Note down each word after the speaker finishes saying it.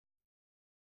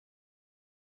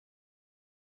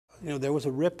You know, there was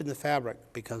a rip in the fabric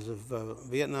because of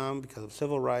Vietnam, because of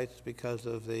civil rights, because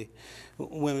of the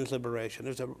women's liberation.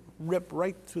 There's a rip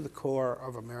right through the core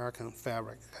of American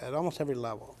fabric at almost every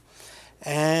level.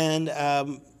 And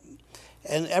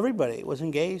everybody was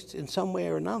engaged in some way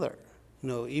or another. You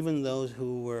know, even those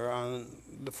who were on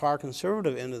the far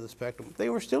conservative end of the spectrum, they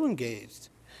were still engaged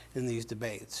in these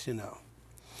debates, you know.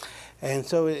 And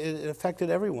so it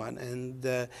affected everyone, and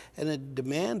it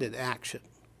demanded action.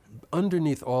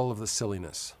 Underneath all of the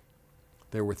silliness,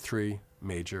 there were three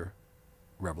major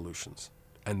revolutions,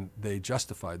 and they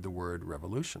justified the word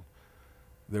revolution.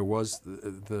 There was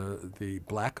the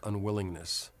black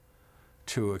unwillingness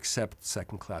to accept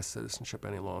second-class citizenship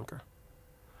any longer.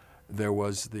 There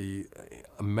was the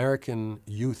American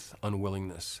youth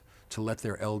unwillingness to let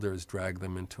their elders drag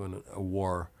them into a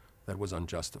war that was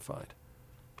unjustified,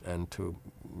 and to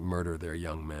murder their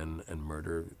young men and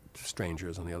murder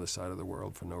strangers on the other side of the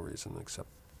world for no reason except,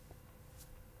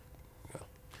 you know.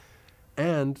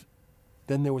 And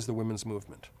then there was the women's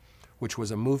movement, which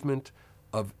was a movement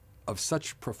of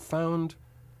such profound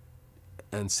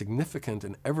and significant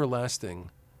and everlasting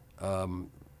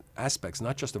aspects,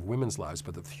 not just of women's lives,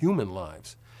 but of human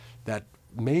lives, that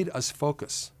made us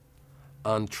focus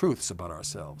on truths about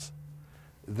ourselves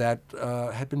that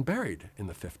had been buried in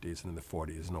the 50s and in the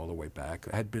 40s and all the way back.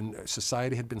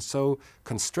 Society had been so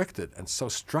constricted and so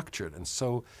structured and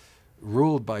so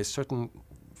ruled by a certain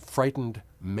frightened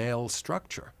male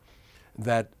structure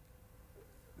that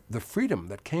the freedom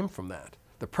that came from that,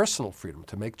 the personal freedom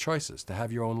to make choices, to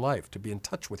have your own life, to be in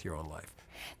touch with your own life.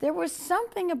 There was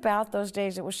something about those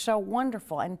days that was so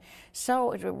wonderful and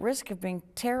so, at the risk of being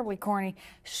terribly corny,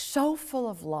 so full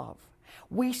of love.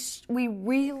 We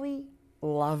really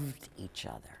loved each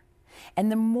other.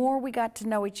 And the more we got to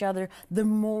know each other, the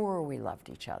more we loved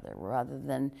each other rather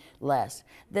than less.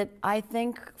 That I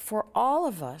think for all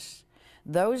of us,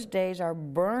 those days are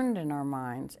burned in our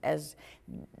minds as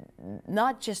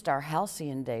not just our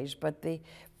halcyon days, but the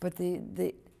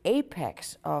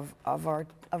apex of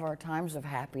our times of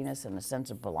happiness and a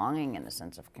sense of belonging and a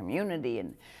sense of community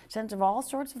and a sense of all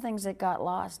sorts of things that got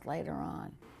lost later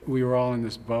on. We were all in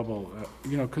this bubble,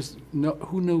 you know, because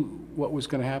who knew what was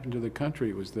going to happen to the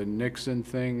country? It was the Nixon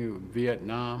thing,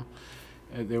 Vietnam.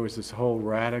 There was this whole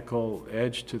radical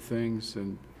edge to things,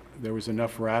 and there was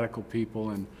enough radical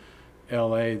people in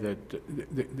LA that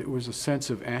there was a sense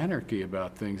of anarchy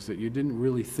about things, that you didn't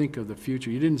really think of the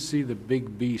future. You didn't see the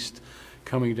big beast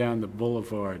coming down the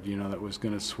boulevard, you know, that was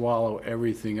going to swallow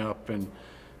everything up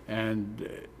and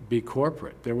be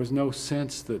corporate. There was no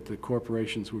sense that the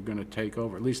corporations were going to take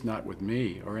over, at least not with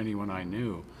me or anyone I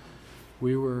knew.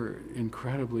 We were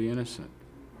incredibly innocent.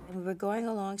 We were going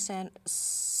along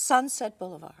Sunset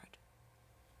Boulevard.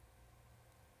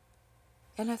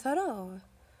 And I thought, oh,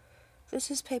 this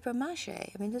is paper mache.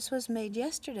 I mean, this was made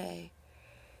yesterday.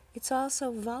 It's all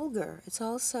so vulgar. It's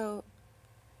also,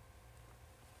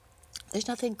 there's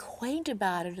nothing quaint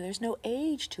about it. There's no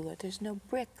age to it. There's no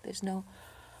brick. There's no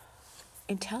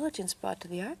intelligence brought to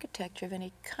the architecture of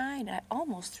any kind. I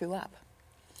almost threw up.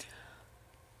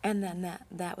 And then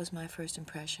that was my first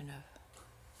impression of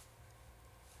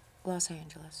Los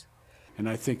Angeles. And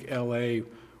I think LA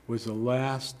was the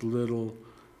last little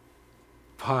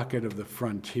pocket of the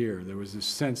frontier. There was this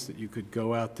sense that you could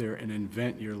go out there and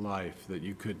invent your life, that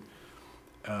you could,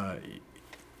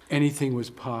 anything was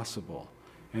possible.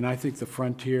 And I think the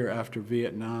frontier after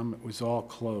Vietnam was all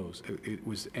closed. It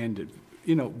was ended.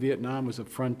 You know, Vietnam was a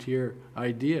frontier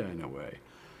idea in a way.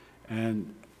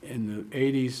 And in the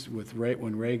 80s,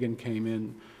 when Reagan came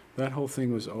in, that whole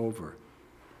thing was over.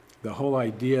 The whole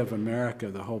idea of America,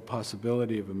 the whole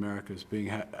possibility of America as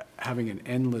being having an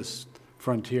endless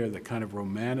frontier, the kind of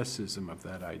romanticism of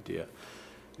that idea,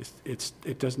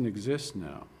 it doesn't exist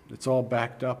now. It's all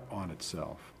backed up on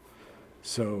itself.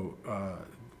 So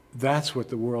that's what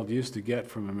the world used to get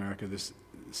from America, this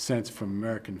sense from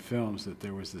American films that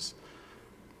there was this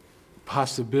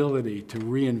possibility to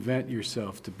reinvent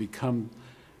yourself, to become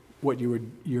what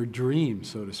your dream,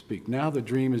 so to speak. Now the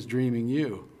dream is dreaming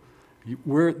you.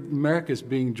 America's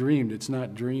being dreamed, it's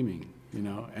not dreaming, you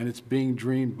know, and it's being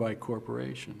dreamed by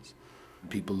corporations.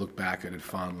 People look back at it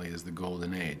fondly as the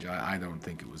golden age. I don't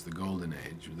think it was the golden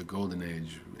age. The golden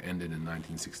age ended in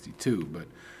 1962, but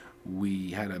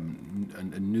we had a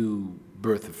new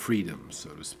birth of freedom, so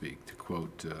to speak, to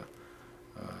quote, to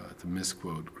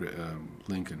misquote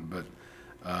Lincoln. But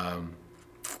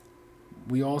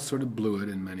we all sort of blew it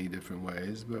in many different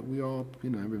ways, but we all, you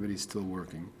know, everybody's still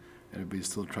working, everybody's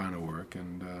still trying to work,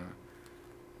 and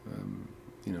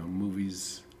you know,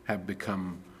 movies have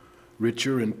become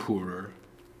richer and poorer,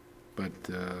 but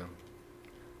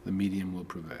the medium will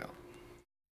prevail.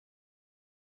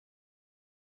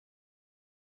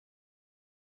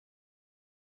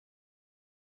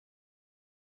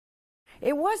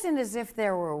 It wasn't as if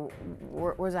there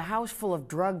was a house full of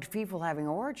drugged people having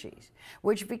orgies,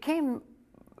 which became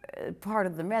part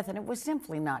of the myth, and it was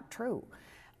simply not true.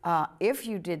 If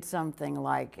you did something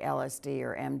like LSD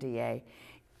or MDA,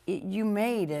 you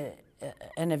made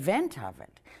an event of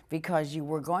it because you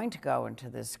were going to go into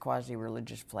this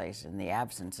quasi-religious place in the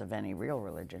absence of any real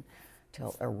religion,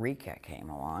 till Eureka came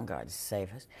along, God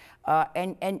save us,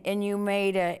 and you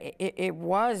made it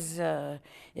was an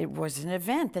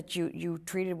event that you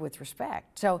treated with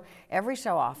respect. So every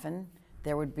so often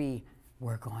there would be,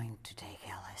 we're going to take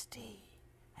LSD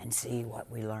and see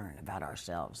what we learn about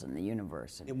ourselves and the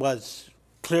universe. It was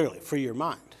clearly free your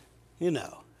mind, you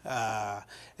know,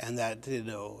 and that, you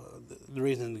know, the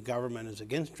reason the government is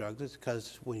against drugs is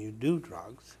because when you do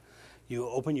drugs, you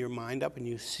open your mind up and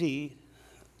you see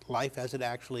life as it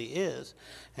actually is,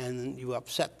 and you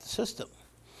upset the system.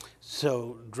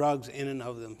 So drugs in and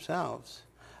of themselves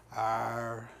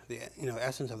are the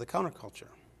essence of the counterculture.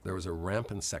 There was a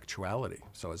rampant sexuality,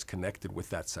 so as connected with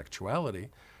that sexuality,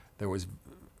 there was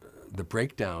the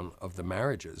breakdown of the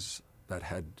marriages that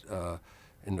had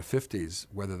in the 50s,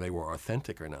 whether they were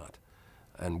authentic or not,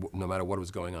 and no matter what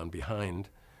was going on behind,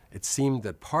 it seemed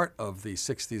that part of the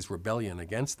 60s rebellion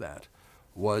against that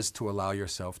was to allow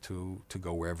yourself to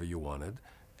go wherever you wanted,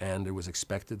 and it was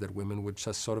expected that women would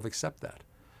just sort of accept that.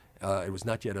 It was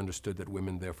not yet understood that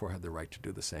women therefore had the right to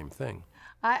do the same thing.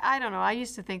 I don't know. I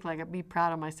used to think, like, I'd be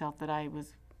proud of myself that I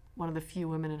was one of the few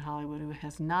women in Hollywood who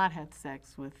has not had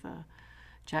sex with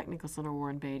Jack Nicholson or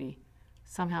Warren Beatty.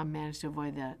 Somehow managed to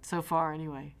avoid that, so far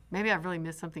anyway. Maybe I've really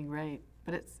missed something great,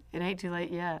 but it ain't too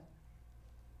late yet.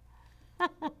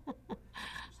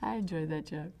 I enjoyed that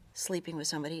joke. Sleeping with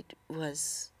somebody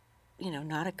was, you know,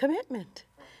 not a commitment.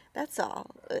 That's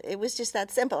all. It was just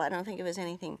that simple. I don't think it was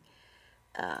anything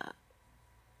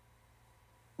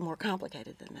more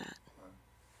complicated than that.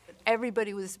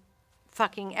 Everybody was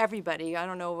fucking everybody. I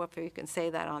don't know if you can say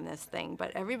that on this thing,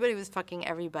 but everybody was fucking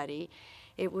everybody.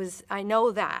 It was, I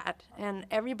know that, and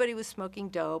everybody was smoking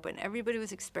dope, and everybody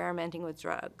was experimenting with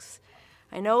drugs.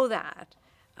 I know that.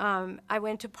 I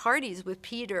went to parties with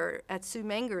Peter at Sue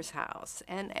Menger's house,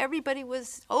 and everybody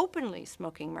was openly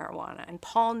smoking marijuana. And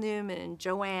Paul Newman and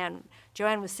Joanne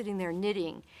was sitting there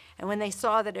knitting, and when they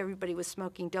saw that everybody was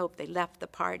smoking dope, they left the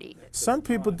party. Some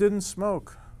people didn't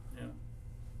smoke. Yeah.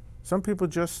 Some people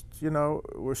just, you know,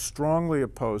 were strongly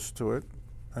opposed to it.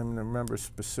 I mean, I remember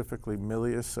specifically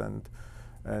Milius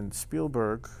and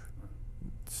Spielberg.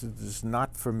 This is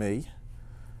not for me.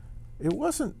 It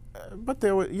wasn't, but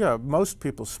there were, yeah, most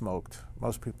people smoked.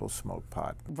 Most people smoked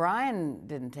pot. Brian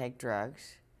didn't take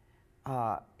drugs.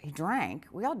 He drank.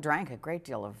 We all drank a great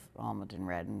deal of Almaden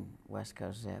Red and West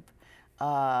Coast Zip.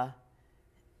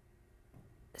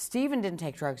 Stephen didn't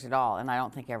take drugs at all, and I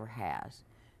don't think ever has.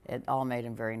 It all made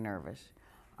him very nervous.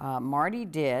 Marty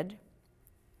did,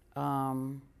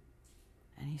 and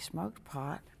he smoked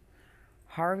pot.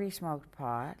 Harvey smoked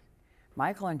pot.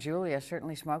 Michael and Julia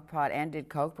certainly smoked pot and did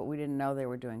coke, but we didn't know they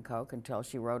were doing coke until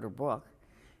she wrote her book.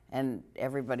 And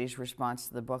everybody's response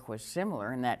to the book was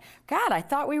similar in that, God, I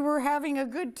thought we were having a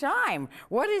good time.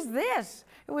 What is this?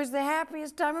 It was the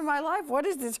happiest time of my life. What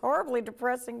is this horribly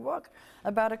depressing book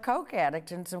about a coke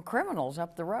addict and some criminals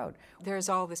up the road? There's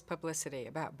all this publicity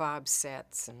about Bob's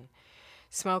sets and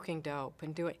smoking dope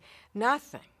and doing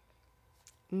nothing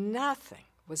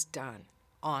was done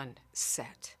on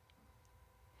set.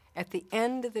 At the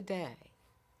end of the day,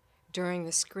 during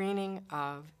the screening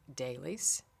of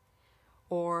dailies,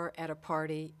 or at a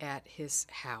party at his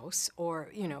house, or,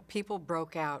 you know, people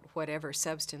broke out whatever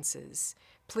substances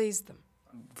pleased them.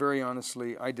 Very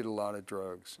honestly, I did a lot of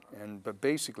drugs, but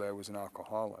basically I was an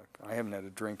alcoholic. I haven't had a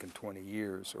drink in 20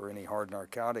 years or any hard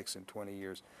narcotics in 20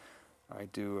 years. I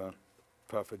do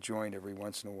puff a joint every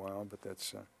once in a while, but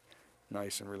that's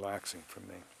nice and relaxing for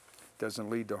me. Doesn't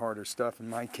lead to harder stuff in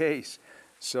my case.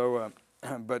 So,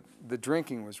 but the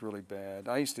drinking was really bad.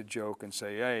 I used to joke and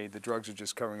say, hey, the drugs are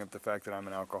just covering up the fact that I'm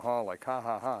an alcoholic, ha,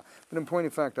 ha, ha. But in point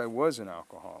of fact, I was an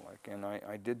alcoholic, and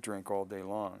I did drink all day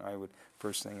long.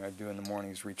 First thing I'd do in the morning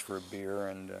is reach for a beer,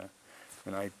 and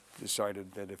I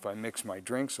decided that if I mixed my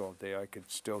drinks all day, I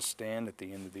could still stand at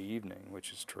the end of the evening,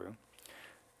 which is true.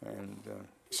 And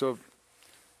so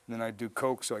then I'd do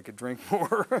coke so I could drink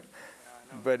more.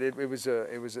 But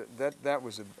that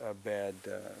was a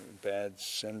bad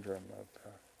syndrome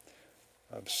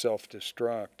of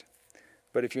self-destruct.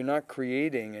 But if you're not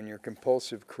creating and you're a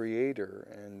compulsive creator,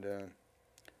 and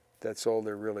that's all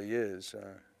there really is,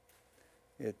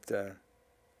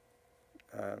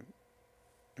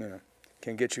 you know,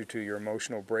 can get you to your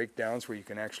emotional breakdowns where you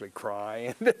can actually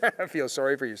cry and feel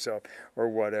sorry for yourself or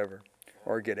whatever,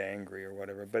 or get angry or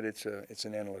whatever. But it's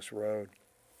an endless road.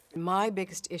 My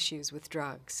biggest issues with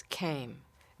drugs came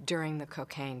during the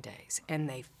cocaine days, and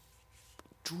they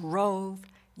drove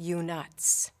you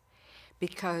nuts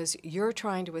because you're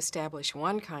trying to establish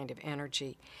one kind of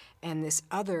energy and this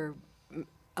other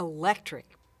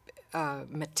electric,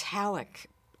 metallic,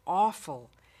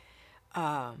 awful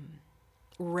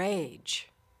rage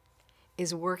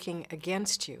is working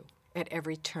against you at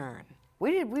every turn.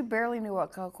 We barely knew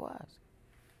what coke was.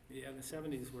 Yeah, the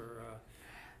 70s were.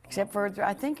 Except for,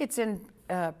 I think it's in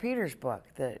Peter's book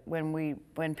that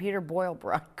when Peter Boyle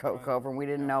brought coke over and we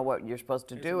didn't know what you're supposed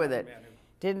to do with it.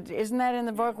 Isn't that in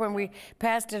the book when we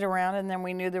passed it around and then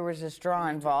we knew there was a straw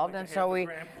involved, and so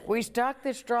we stuck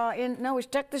the straw in? No, we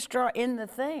stuck the straw in the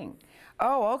thing.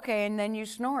 Oh, okay, and then you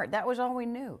snort. That was all we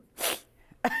knew.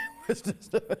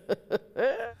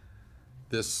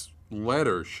 This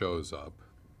letter shows up.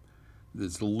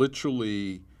 It's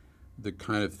literally the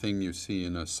kind of thing you see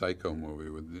in a Psycho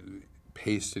movie with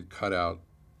pasted cutout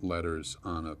letters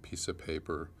on a piece of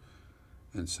paper,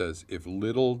 and says, if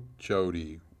little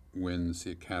Jody wins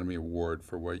the Academy Award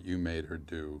for what you made her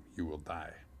do, you will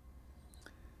die.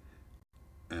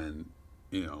 And,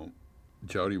 you know,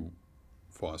 Jodie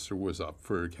Foster was up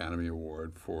for Academy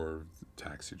Award for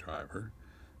Taxi Driver,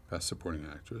 Best Supporting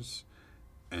Actress,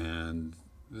 and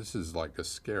this is like a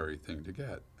scary thing to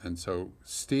get. And so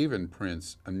Stephen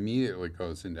Prince immediately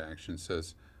goes into action and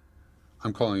says,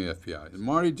 I'm calling the FBI. And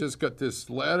Marty just got this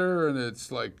letter, and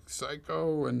it's like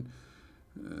Psycho, and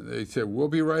they said, we'll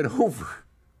be right over.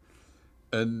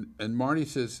 And Marty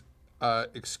says,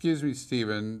 excuse me,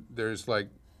 Stephen, there's like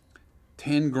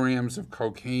 10 grams of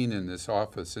cocaine in this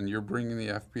office, and you're bringing the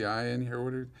FBI in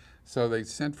here? So they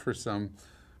sent for some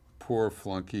poor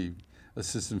flunky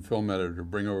assistant film editor to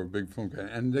bring over a big film guy.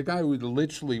 And the guy who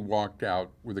literally walked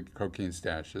out with a cocaine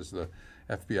stash as the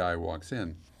FBI walks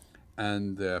in.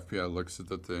 And the FBI looks at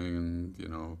the thing and, you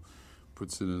know,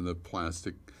 puts it in the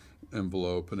plastic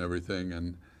envelope and everything.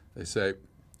 And they say,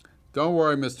 don't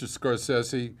worry, Mr.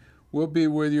 Scorsese, we'll be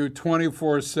with you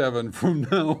 24/7 from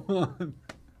now on.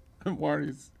 And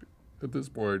Marty's at this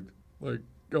point like,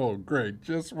 oh, great,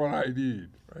 just what I need,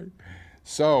 right?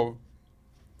 So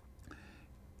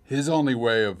his only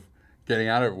way of getting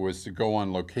out of it was to go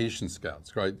on location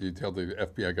scouts, right? You tell the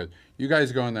FBI guys, you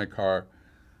guys go in that car,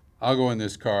 I'll go in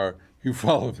this car, you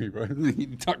follow me, right? And he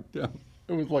ducked down.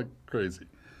 It was like crazy.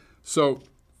 So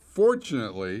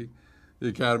fortunately, the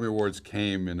Academy Awards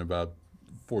came in about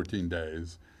 14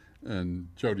 days, and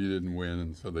Jodie didn't win,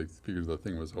 and so they figured the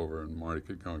thing was over, and Marty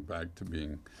could go back to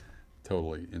being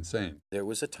totally insane. There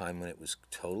was a time when it was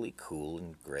totally cool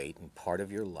and great and part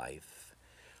of your life,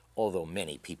 although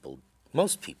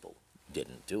most people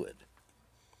didn't do it.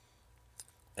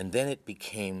 And then it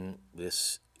became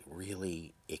this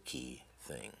really icky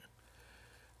thing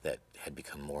that had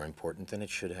become more important than it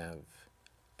should have,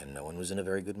 and no one was in a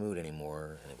very good mood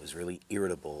anymore, and it was really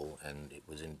irritable, and it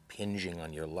was impinging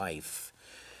on your life,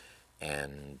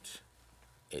 and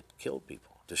it killed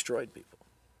people, destroyed people.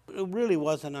 It really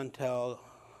wasn't until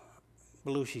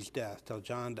Belushi's death, till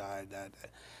John died,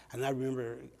 and I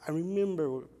remember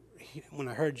when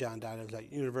I heard John died, I was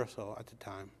at Universal at the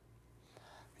time.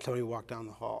 Somebody walked down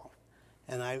the hall,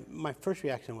 and my first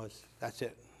reaction was, that's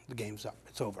it, the game's up,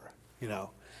 it's over, you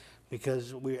know,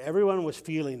 because everyone was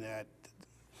feeling that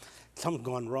something's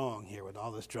gone wrong here with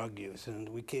all this drug use, and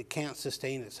it can't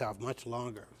sustain itself much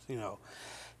longer, you know.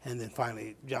 And then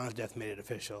finally, John's death made it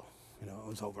official, you know, it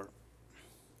was over.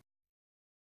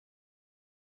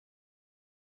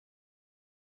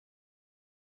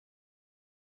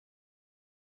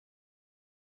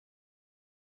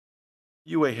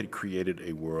 UA had created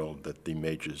a world that the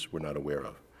majors were not aware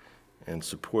of, and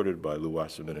supported by Lou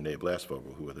Wasserman and Abe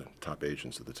Lasvogel, who were the top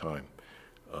agents at the time.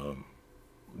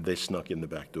 They snuck in the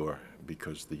back door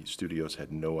because the studios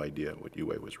had no idea what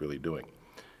UA was really doing.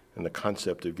 And the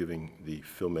concept of giving the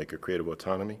filmmaker creative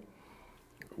autonomy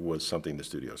was something the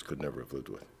studios could never have lived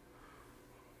with.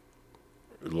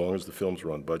 As long as the films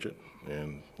were on budget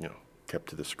and, you know, kept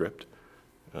to the script,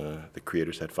 the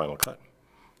creators had final cut.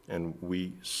 And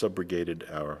we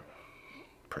subrogated our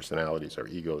personalities, our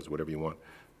egos, whatever you want,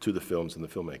 to the films and the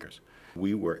filmmakers.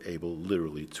 We were able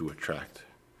literally to attract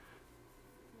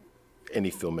any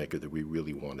filmmaker that we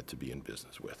really wanted to be in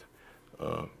business with.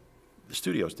 The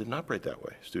studios didn't operate that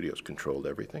way. Studios controlled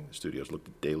everything. The studios looked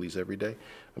at dailies every day.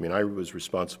 I mean, I was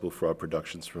responsible for our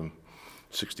productions from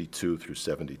 62 through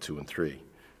 72 and 3.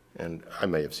 And I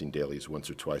may have seen dailies once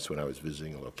or twice when I was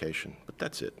visiting a location, but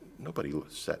that's it. Nobody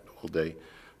sat all day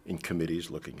in committees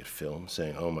looking at film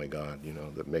saying, oh my God, you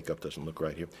know, the makeup doesn't look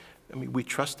right here. I mean, we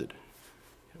trusted,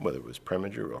 whether it was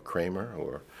Preminger or Kramer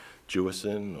or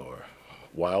Jewison or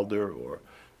Wilder or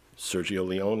Sergio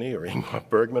Leone or Ingmar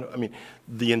Bergman. I mean,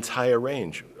 the entire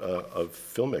range of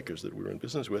filmmakers that we were in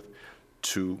business with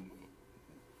to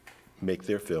make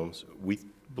their films. We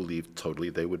believed totally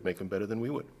they would make them better than we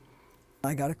would.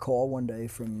 I got a call one day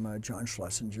from John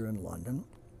Schlesinger in London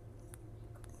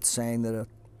saying that a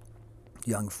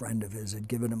young friend of his had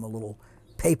given him a little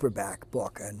paperback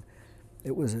book, and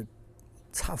it was a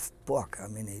tough book. I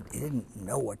mean, he didn't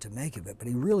know what to make of it, but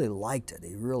he really liked it.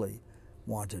 He really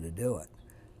wanted to do it.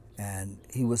 And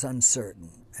he was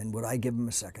uncertain, and would I give him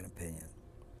a second opinion?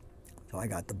 So I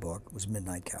got the book. It was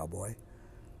Midnight Cowboy,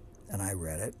 and I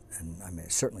read it, and I mean, I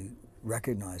certainly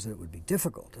recognized that it would be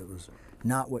difficult. It was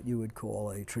not what you would call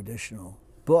a traditional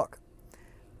book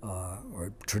or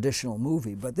a traditional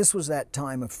movie, but this was that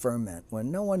time of ferment when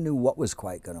no one knew what was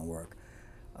quite going to work.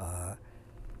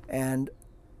 And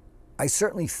I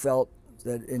certainly felt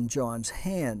that in John's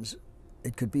hands,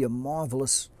 it could be a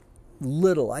marvelous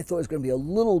little, I thought it was going to be a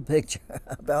little picture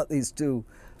about these two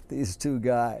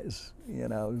guys, you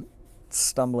know,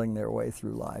 stumbling their way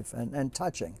through life and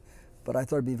touching. But I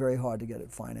thought it'd be very hard to get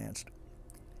it financed.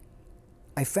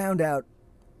 I found out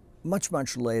much,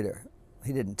 much later,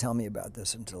 he didn't tell me about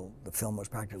this until the film was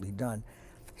practically done,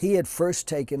 he had first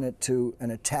taken it to an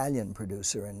Italian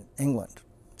producer in England,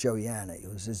 Joe Yanni,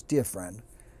 who was his dear friend,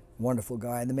 wonderful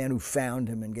guy, and the man who found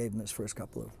him and gave him his first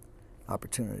couple of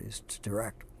opportunities to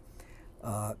direct.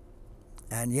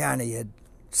 And Yanni had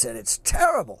said, it's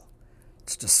terrible.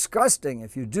 It's disgusting.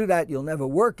 If you do that, you'll never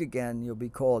work again. You'll be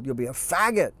a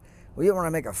faggot. Well, you don't want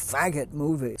to make a faggot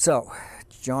movie. So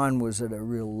John was at a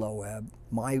real low ebb.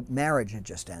 My marriage had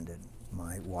just ended.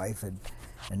 My wife had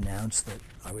announced that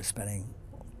I was spending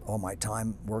all my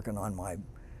time working on my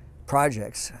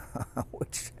projects,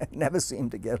 which never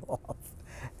seemed to get off.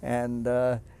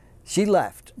 And she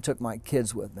left, took my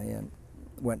kids with me, and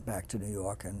went back to New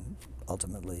York and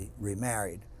ultimately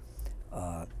remarried.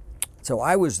 So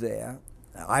I was there.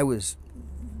 I was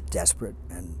desperate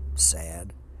and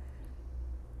sad.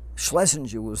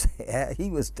 Schlesinger was there.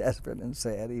 He was desperate and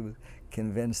sad. He was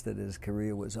convinced that his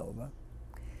career was over.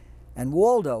 And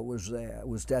Waldo was there,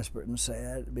 was desperate and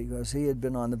sad because he had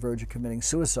been on the verge of committing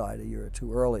suicide a year or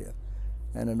two earlier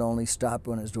and had only stopped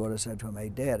when his daughter said to him, hey,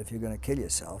 Dad, if you're going to kill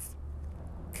yourself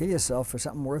for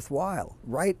something worthwhile.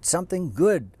 Write something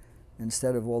good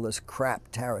instead of all this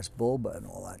crap, Taras Bulba and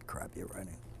all that crap you're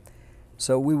writing.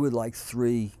 So we were like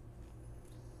three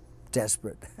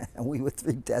desperate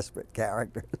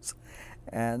characters.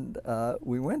 And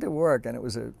we went to work, and it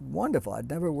was wonderful. I'd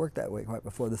never worked that way quite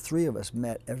before. The three of us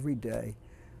met every day,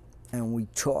 and we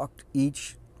talked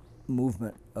each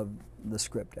movement of the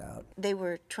script out. They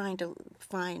were trying to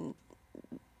find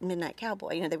Midnight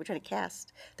Cowboy. You know, they were trying to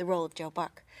cast the role of Joe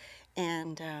Buck.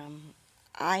 And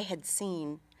I had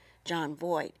seen John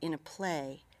Voight in a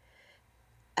play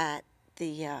at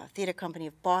the Theater Company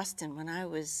of Boston when I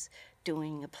was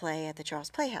doing a play at the Charles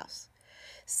Playhouse.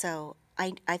 So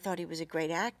I thought he was a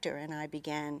great actor, and I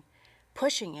began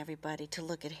pushing everybody to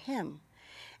look at him.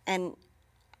 And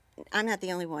I'm not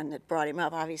the only one that brought him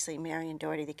up. Obviously, Marion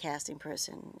Doherty, the casting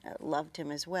person, loved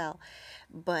him as well.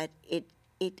 But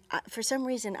for some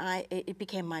reason, it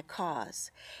became my cause.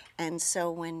 And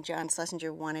so when John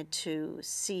Schlesinger wanted to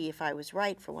see if I was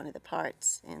right for one of the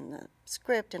parts in the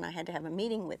script, and I had to have a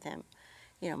meeting with him,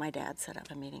 you know, my dad set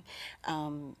up a meeting,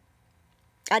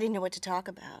 I didn't know what to talk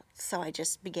about, so I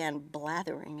just began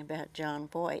blathering about John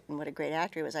Voight and what a great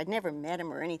actor he was. I'd never met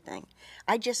him or anything.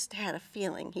 I just had a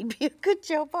feeling he'd be a good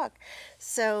Joe Buck.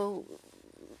 So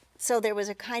there was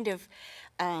a kind of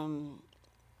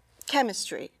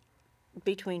chemistry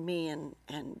between me and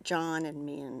John and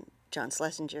me and John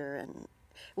Schlesinger, and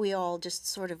we all just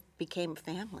sort of became a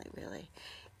family, really.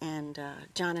 And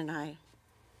John and I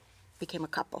became a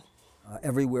couple.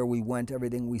 Everywhere we went,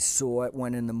 everything we saw, it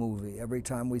went in the movie. Every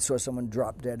time we saw someone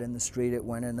drop dead in the street, it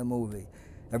went in the movie.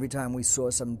 Every time we saw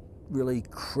some really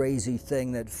crazy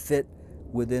thing that fit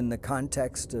within the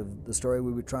context of the story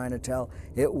we were trying to tell,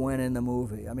 it went in the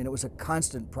movie. I mean, it was a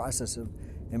constant process of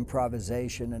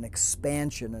improvisation and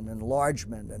expansion and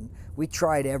enlargement, and we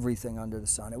tried everything under the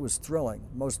sun. It was thrilling,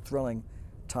 most thrilling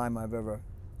time I've ever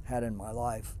had in my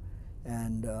life.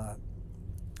 And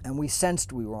we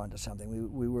sensed we were onto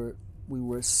something. We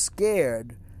were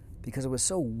scared because it was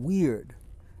so weird.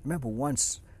 I remember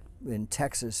once in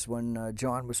Texas when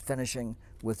John was finishing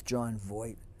with John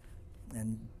Voight,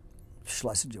 and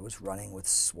Schlesinger was running with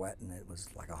sweat, and it was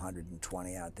like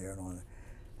 120 out there. And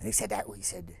he said,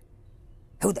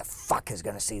 who the fuck is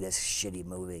going to see this shitty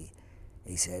movie?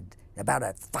 He said, about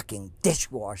a fucking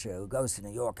dishwasher who goes to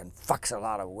New York and fucks a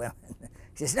lot of women.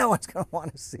 He says, no one's going to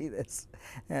want to see this.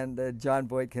 And John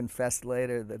Boyd confessed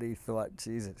later that he thought,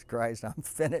 Jesus Christ, I'm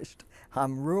finished.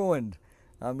 I'm ruined.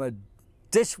 I'm a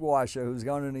dishwasher who's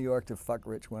going to New York to fuck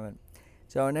rich women.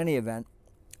 So in any event,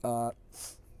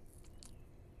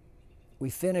 we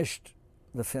finished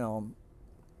the film.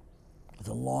 It was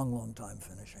a long, long time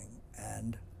finishing.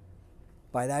 And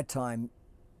by that time,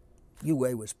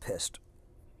 UA was pissed.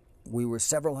 We were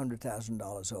several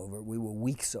 $100,000 over. We were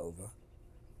weeks over.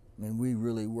 I mean, we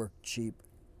really worked cheap.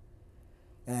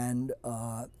 And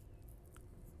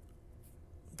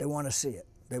they want to see it.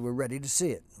 They were ready to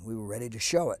see it. We were ready to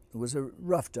show it. It was a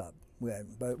rough dub,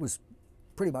 but it was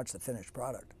pretty much the finished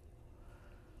product.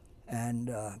 And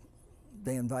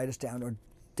they invite us down, or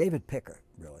David Picker,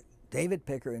 really. David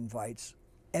Picker invites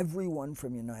everyone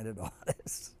from United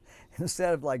Artists.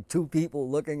 Instead of like two people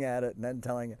looking at it and then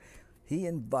telling it, he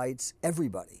invites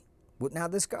everybody. Now,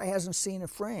 this guy hasn't seen a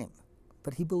frame,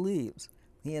 but he believes.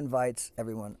 He invites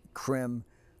everyone, Krim,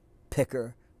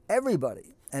 Picker,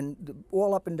 everybody, and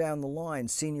all up and down the line,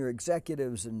 senior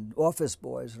executives and office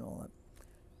boys and all that,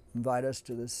 invite us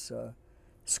to this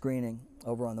screening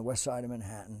over on the west side of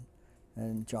Manhattan.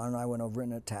 And John and I went over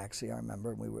in a taxi, I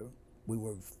remember, and we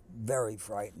were very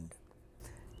frightened.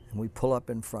 And we pull up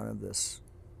in front of this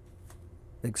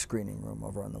big screening room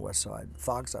over on the west side,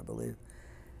 Fox, I believe.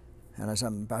 And as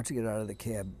I'm about to get out of the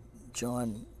cab,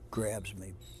 John grabs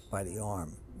me by the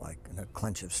arm, like in a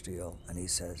clench of steel, and he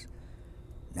says,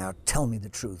 now tell me the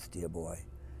truth, dear boy.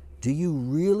 Do you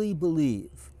really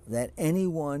believe that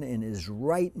anyone in his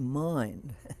right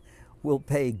mind will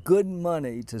pay good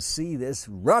money to see this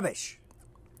rubbish?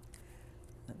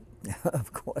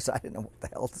 Of course, I didn't know what the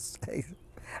hell to say.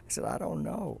 I said, I don't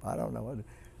know.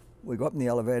 We go up in the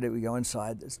elevator, we go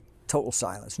inside, there's total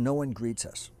silence. No one greets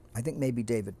us. I think maybe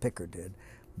David Picker did,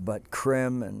 but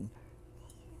Krim and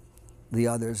the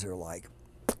others are like,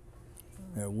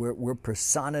 we're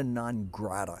persona non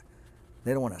grata.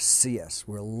 They don't want to see us.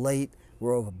 We're late,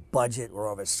 we're over budget, we're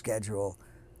over schedule.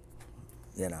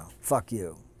 Fuck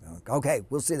you. Okay,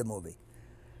 we'll see the movie.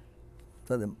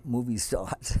 So the movie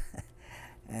starts,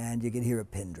 and you can hear a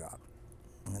pin drop.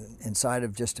 And inside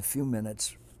of just a few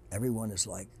minutes, everyone is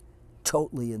like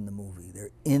totally in the movie. They're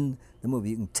in the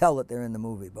movie. You can tell that they're in the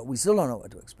movie, but we still don't know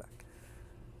what to expect.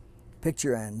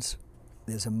 Picture ends.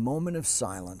 There's a moment of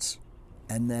silence,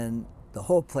 and then the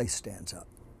whole place stands up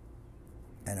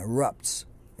and erupts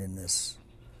in this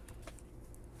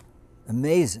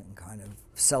amazing kind of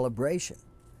celebration.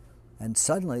 And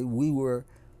suddenly we were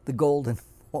the Golden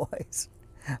Boys,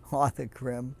 Arthur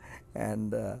Krim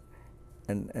and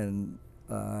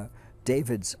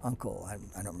David's uncle, I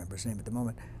don't remember his name at the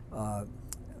moment,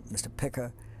 Mr.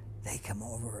 Picker. They come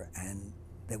over and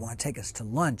they want to take us to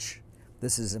lunch.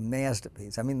 This is a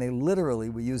masterpiece. I mean, they literally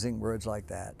were using words like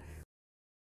that.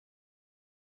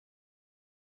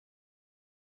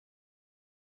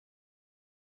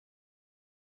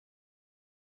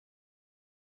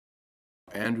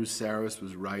 Andrew Sarris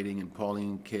was writing, and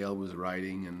Pauline Kael was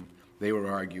writing, and they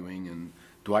were arguing, and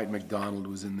Dwight MacDonald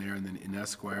was in there, and then in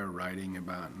Esquire writing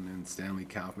about, and then Stanley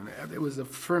Kaufman. It was a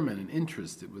ferment and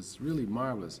interest. It was really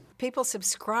marvelous. People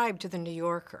subscribed to the New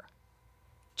Yorker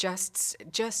just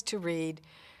to read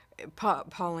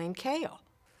Pauline Kael.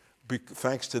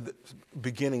 Thanks to the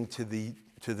beginning to the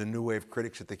new wave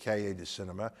critics at the Cahiers du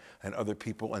Cinema and other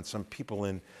people, and some people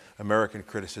in American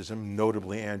criticism,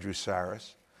 notably Andrew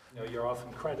Sarris. You're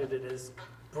often credited as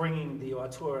bringing the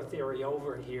auteur theory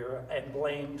over here and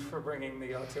blamed for bringing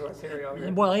the auteur theory over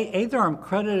here. Well, either I'm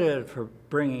credited for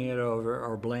bringing it over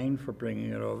or blamed for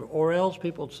bringing it over, or else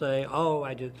people say, oh,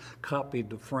 I just copied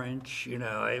the French,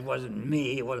 it wasn't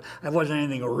me, it wasn't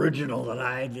anything original that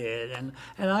I did. And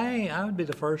I would be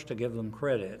the first to give them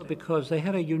credit because they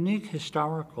had a unique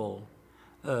historical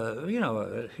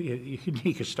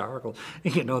unique historical,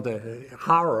 the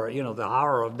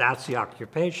horror of Nazi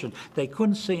occupation. They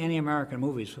couldn't see any American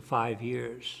movies for 5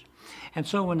 years. And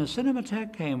so when the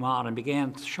Cinematheque came on and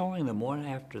began showing them one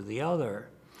after the other,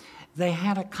 they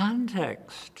had a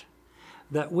context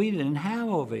that we didn't have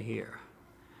over here.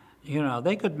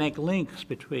 They could make links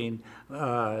between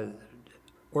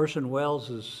Orson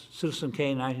Welles' Citizen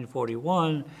Kane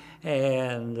 1941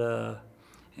 and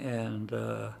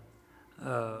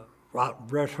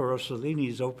Roberto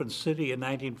Rossellini's Open City in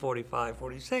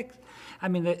 1945-46. I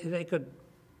mean, they could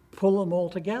pull them all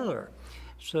together.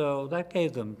 So that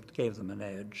gave them an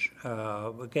edge.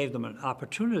 It gave them an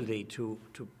opportunity to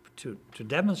to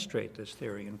demonstrate this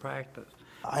theory in practice.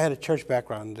 I had a church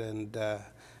background, and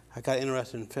I got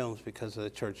interested in films because the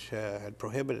church had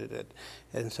prohibited it.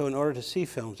 And so in order to see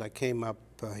films, I came up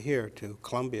here to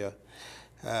Columbia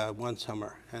one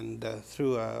summer, and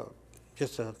through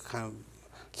just a kind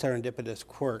of serendipitous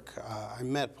quirk, I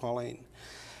met Pauline,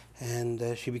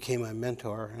 and she became my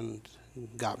mentor and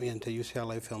got me into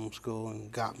UCLA Film School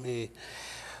and got me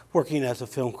working as a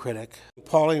film critic.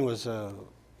 Pauline was an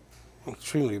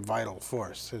extremely vital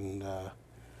force in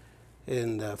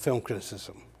film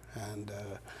criticism, and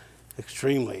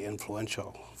extremely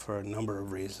influential for a number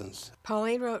of reasons.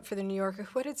 Pauline wrote for The New Yorker.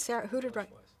 Who did write?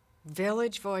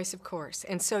 Village Voice, of course.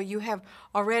 And so you have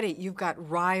already, you've got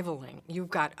rivaling. You've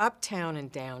got uptown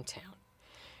and downtown,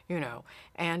 you know,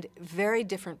 and very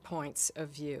different points of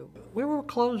view. We were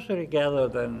closer together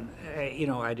than, you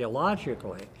know,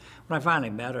 ideologically. When I finally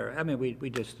met her, I mean, we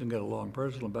just didn't get along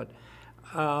personally, but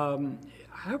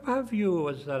her view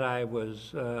was that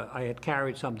I had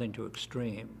carried something to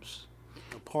extremes.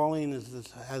 Pauline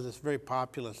has this very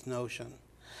populist notion,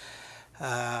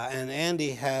 and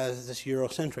Andy has this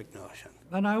Eurocentric notion.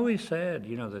 And I always said,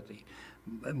 you know, that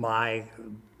my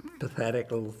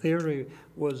pathetic little theory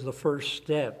was the first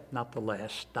step, not the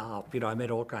last stop. You know, I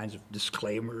made all kinds of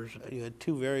disclaimers. You had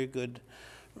two very good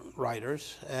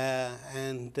writers,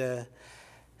 and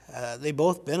they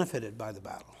both benefited by the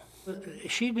battle.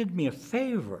 She did me a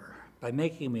favor by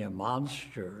making me a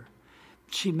monster.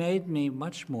 She made me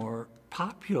much more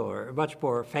popular, much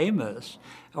more famous,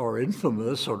 or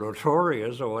infamous, or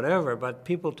notorious, or whatever, but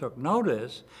people took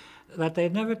notice that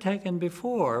they'd never taken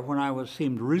before when I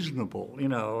seemed reasonable. You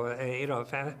know,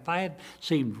 if I had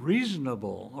seemed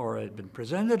reasonable, or had been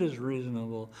presented as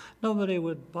reasonable, nobody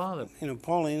would bother. You know,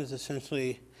 Pauline is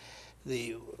essentially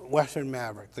the Western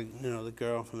maverick, the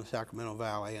girl from the Sacramento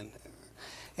Valley, and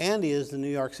Andy is the New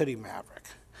York City maverick.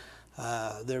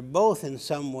 They're both in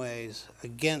some ways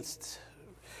against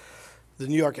the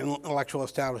New York intellectual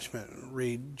establishment,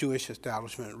 read Jewish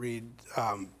establishment, read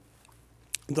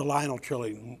the Lionel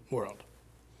Trilling world.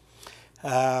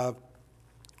 So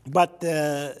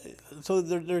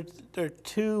they're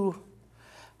two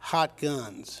hot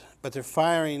guns, but they're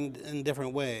firing in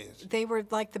different ways. They were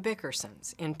like the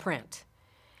Bickersons in print.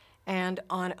 And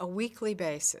on a weekly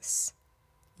basis,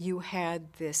 you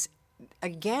had this,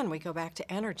 again, we go back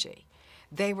to energy.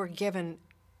 They were given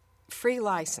free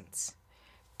license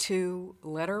to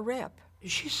let her rip.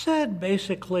 She said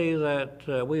basically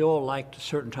that we all liked a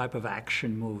certain type of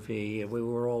action movie. We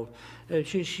were all,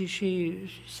 she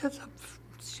said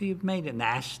she made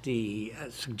nasty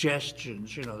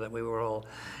suggestions, you know, that we were all,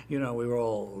 you know,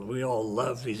 we all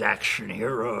loved these action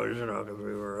heroes, you know, because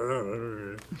we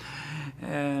were,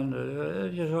 and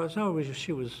you know, so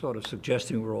she was sort of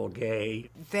suggesting we're all gay.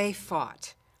 They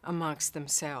fought amongst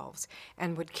themselves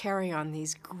and would carry on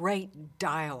these great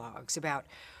dialogues about,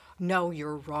 no,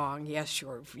 you're wrong, yes,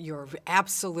 you're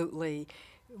absolutely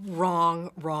wrong,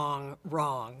 wrong,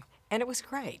 wrong. And it was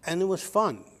great. And it was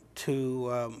fun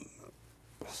to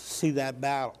see that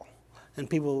battle, and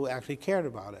people actually cared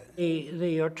about it.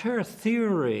 The auteur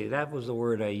theory, that was the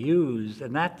word I used,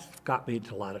 and that got me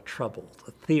into a lot of trouble,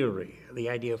 the theory, the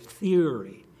idea of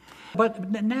theory.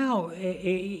 But now,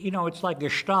 you know, it's like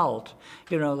Gestalt,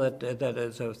 you know, that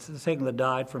is a thing that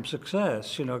died from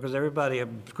success, you know, because everybody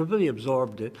completely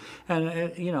absorbed it.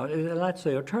 And, you know, that's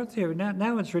the auteur theory.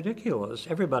 Now it's ridiculous.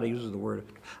 Everybody uses the word.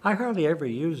 I hardly ever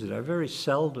use it. I very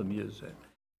seldom use it.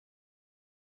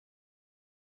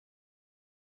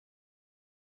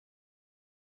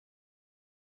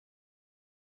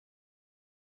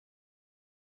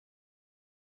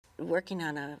 Working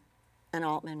on an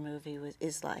Altman movie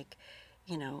is like,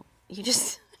 you know, you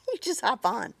just hop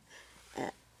on.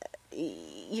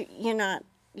 You're not,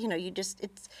 you know, you just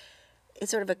it's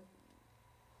sort of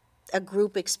a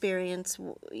group experience.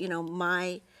 You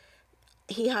know,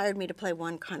 he hired me to play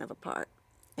one kind of a part,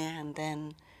 and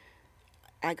then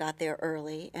I got there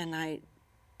early, and I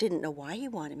didn't know why he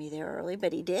wanted me there early,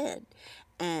 but he did,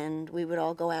 and we would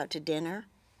all go out to dinner.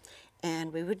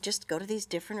 And we would just go to these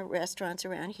different restaurants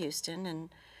around Houston, and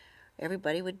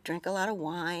everybody would drink a lot of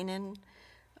wine, and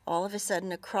all of a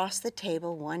sudden, across the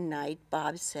table one night,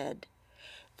 Bob said,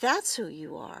 "That's who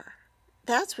you are.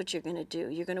 That's what you're going to do.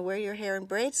 You're going to wear your hair in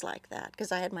braids like that,"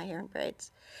 because I had my hair in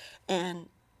braids. "And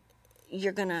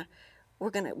we're going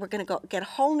to go get a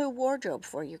whole new wardrobe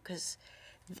for you, because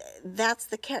that's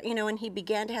the character," you know, and he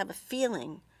began to have a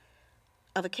feeling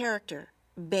of a character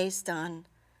based on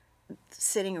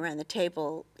sitting around the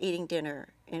table eating dinner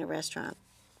in a restaurant.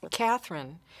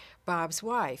 Catherine, Bob's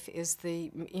wife, is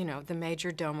the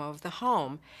major domo of the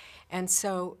home. And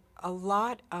so a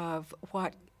lot of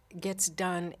what gets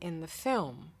done in the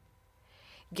film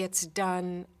gets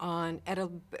done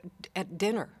at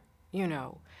dinner, you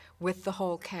know, with the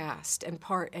whole cast and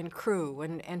crew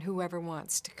and whoever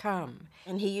wants to come.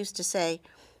 And he used to say,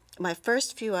 my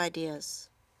first two ideas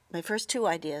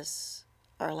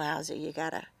are lousy. You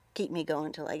gotta keep me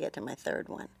going till I get to my third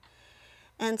one.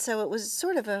 And so it was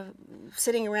sort of a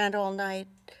sitting around all night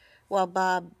while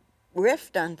Bob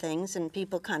riffed on things and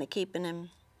people kind of keeping him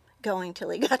going till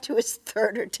he got to his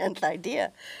third or 10th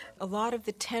idea. A lot of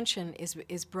the tension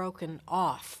is broken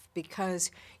off because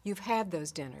you've had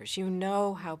those dinners. You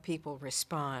know how people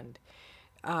respond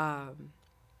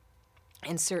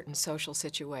in certain social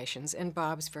situations, and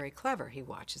Bob's very clever. He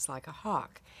watches like a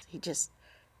hawk. He just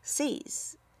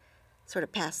sees sort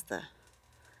of past the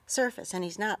surface, and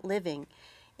he's not living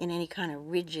in any kind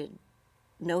of rigid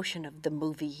notion of the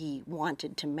movie he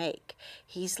wanted to make.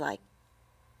 He's like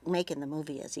making the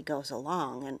movie as he goes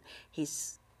along, and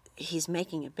he's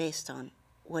making it based on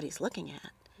what he's looking at.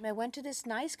 I went to this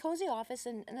nice, cozy office,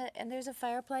 and there's a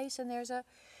fireplace, and there's a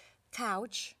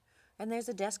couch, and there's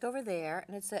a desk over there,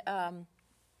 and it's a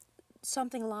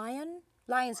something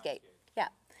Lionsgate, yeah.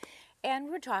 And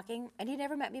we're talking, and he'd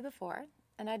never met me before,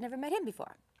 and I'd never met him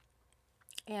before.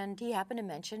 And he happened to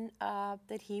mention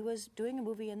that he was doing a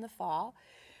movie in the fall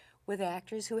with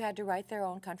actors who had to write their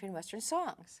own country and western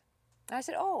songs. And I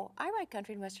said, oh, I write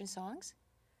country and western songs.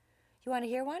 You want to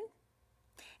hear one?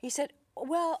 He said,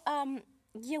 well,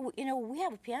 yeah, you know, we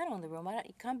have a piano in the room. Why don't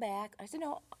you come back? I said,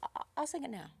 no, I'll sing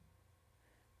it now.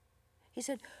 He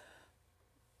said,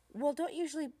 well, don't you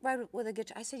usually write with a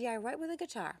guitar? I said, yeah, I write with a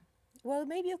guitar. Well,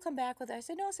 maybe you'll come back with it. I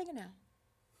said, no, I'll sing it now.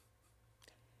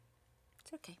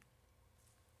 It's okay.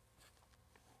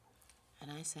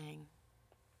 And I sang,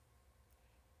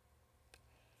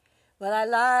 well, I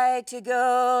like to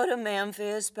go to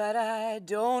Memphis, but I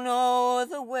don't know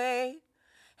the way.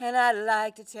 And I'd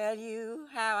like to tell you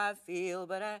how I feel,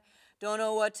 but I don't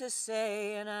know what to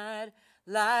say. And I'd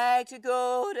like to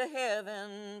go to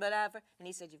heaven, but and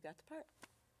he said, you've got the part.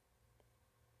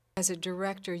 As a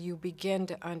director, you begin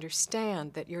to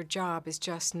understand that your job is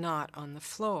just not on the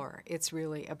floor. It's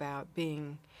really about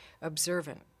being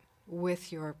observant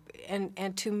with your,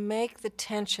 and to make the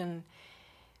tension,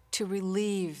 to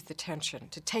relieve the tension,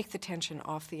 to take the tension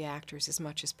off the actors as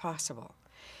much as possible,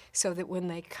 so that when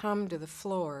they come to the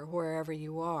floor, wherever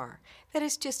you are, that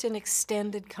it's just an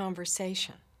extended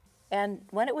conversation. And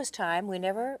when it was time, we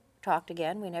never talked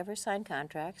again. We never signed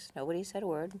contracts. Nobody said a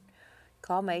word.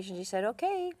 Called Maish, and she said,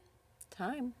 okay,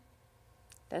 time.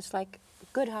 That's like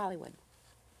good Hollywood.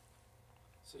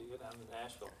 So you go down to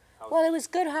Nashville. Well, it was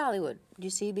good Hollywood,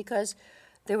 you see, because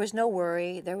there was no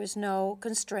worry, there was no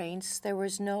constraints, there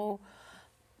was no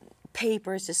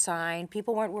papers to sign.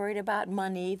 People weren't worried about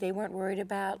money. They weren't worried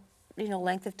about, you know,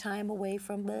 length of time away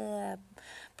from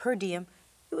per diem.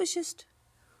 It was just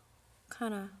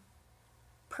kind of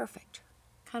perfect,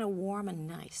 kind of warm and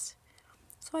nice.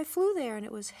 So I flew there, and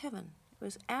it was heaven. It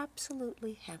was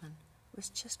absolutely heaven. It was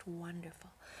just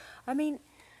wonderful. I mean,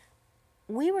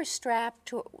 we were strapped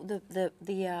to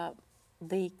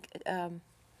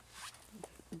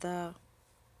the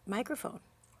microphone.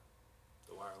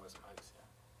 The wireless mics,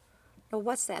 yeah. Oh,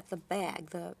 what's that? The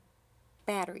bag, the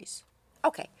batteries.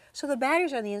 Okay, so the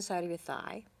batteries are on the inside of your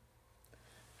thigh,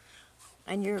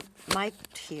 and you're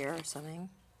mic'd here or something.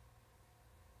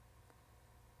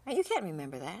 And you can't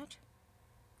remember that.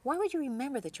 Why would you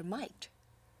remember that you're mic'd?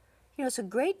 You know, it's a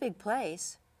great big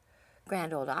place,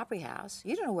 Grand Ole Opry House.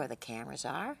 You don't know where the cameras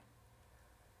are.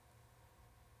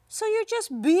 So you're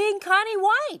just being Connie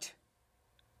White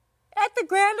at the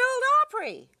Grand Ole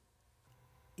Opry.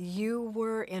 You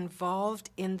were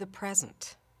involved in the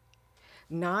present,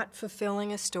 not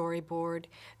fulfilling a storyboard,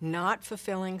 not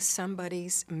fulfilling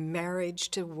somebody's marriage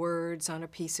to words on a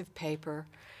piece of paper,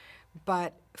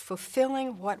 but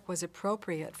fulfilling what was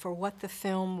appropriate for what the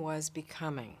film was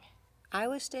becoming. I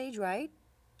was stage right,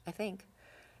 I think,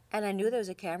 and I knew there was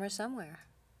a camera somewhere.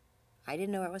 I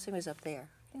didn't know where it was. It was up there.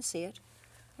 I didn't see it.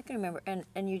 I can remember,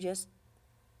 and you just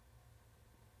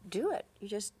do it. You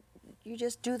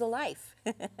just do the life.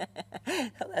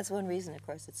 That's one reason, of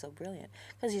course, it's so brilliant,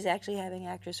 because he's actually having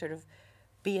actors sort of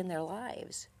be in their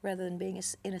lives rather than being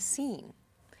in a scene.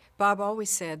 Bob always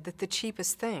said that the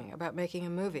cheapest thing about making a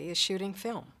movie is shooting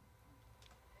film.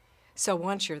 So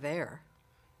once you're there,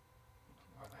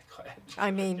 I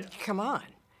mean, come on.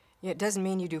 It doesn't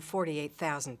mean you do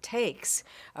 48,000 takes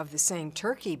of the same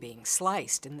turkey being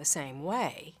sliced in the same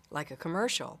way, like a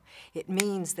commercial. It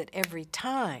means that every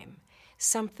time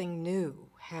something new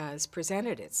has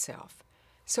presented itself.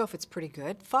 So if it's pretty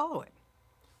good, follow it.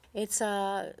 It's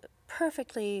a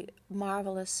perfectly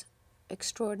marvelous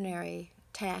extraordinary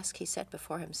task he set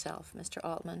before himself, Mr.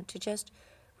 Altman, to just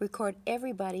record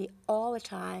everybody all the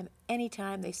time,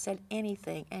 anytime they said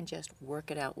anything, and just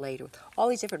work it out later with all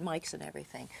these different mics and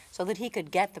everything, so that he could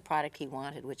get the product he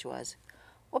wanted, which was,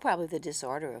 well, probably the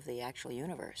disorder of the actual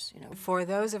universe, you know. For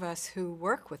those of us who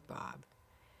work with Bob,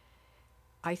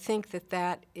 I think that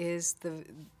that is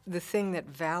the thing that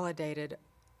validated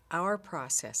our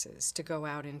processes to go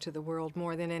out into the world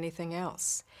more than anything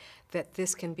else, that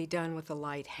this can be done with a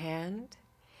light hand.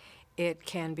 It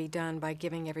can be done by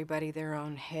giving everybody their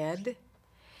own head.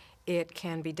 It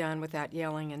can be done without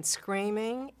yelling and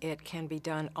screaming. It can be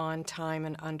done on time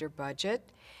and under budget.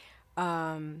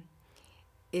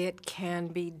 It can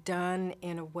be done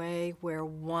in a way where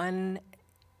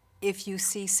if you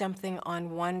see something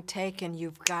on one take and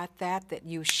you've got that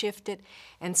you shift it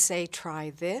and say,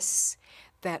 try this.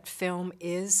 That film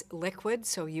is liquid,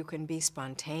 so you can be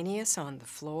spontaneous on the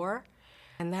floor.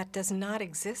 And that does not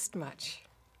exist much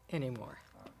anymore.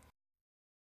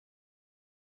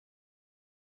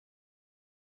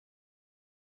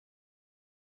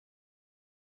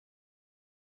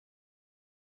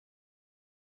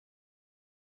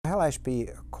 Hal Ashby,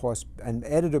 of course, an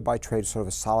editor by trade, sort of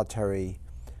a solitary,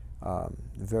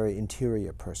 very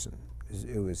interior person.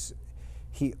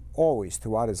 He always,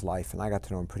 throughout his life, and I got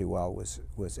to know him pretty well,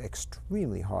 was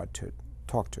extremely hard to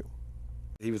talk to.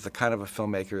 He was the kind of a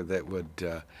filmmaker that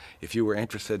would, if you were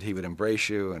interested, he would embrace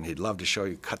you, and he'd love to show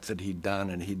you cuts that he'd done,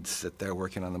 and he'd sit there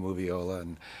working on the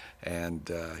moviola,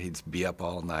 and he'd be up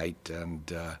all night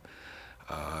and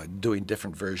doing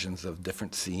different versions of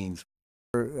different scenes.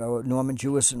 Norman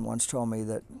Jewison once told me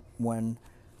that when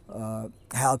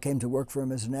Hal came to work for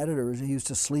him as an editor, he used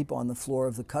to sleep on the floor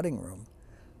of the cutting room.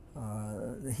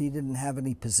 He didn't have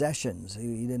any possessions.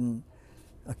 He didn't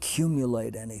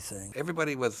accumulate anything.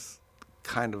 Everybody was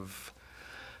kind of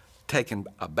taken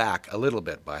aback a little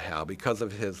bit by Hal because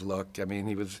of his look. I mean,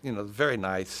 he was, you know, very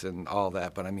nice and all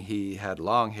that, but I mean, he had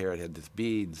long hair, he had these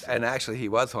beads, and actually he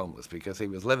was homeless because he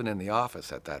was living in the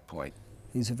office at that point.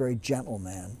 He's a very gentle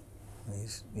man.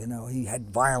 You know, he had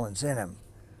violence in him,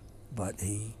 but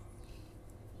he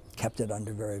kept it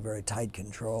under very, very tight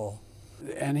control.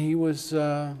 And he was,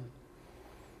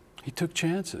 he took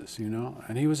chances, you know,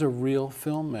 and he was a real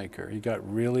filmmaker. He got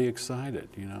really excited,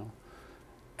 you know.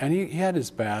 And he had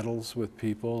his battles with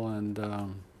people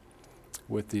and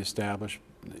with the established,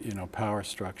 you know, power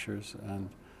structures.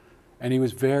 And he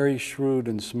was very shrewd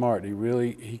and smart.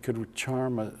 He could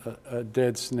charm a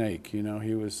dead snake, you know.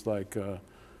 He was like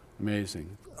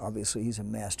amazing. Obviously, he's a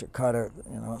master cutter,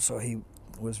 you know, so he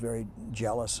was very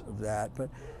jealous of that. But,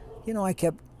 you know, I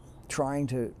kept trying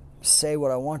to say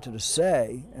what I wanted to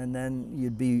say, and then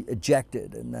you'd be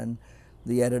ejected, and then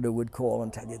the editor would call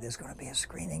and tell you, there's going to be a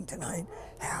screening tonight.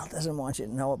 Hal doesn't want you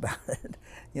to know about it.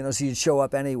 You know, so you'd show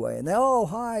up anyway, and then, oh,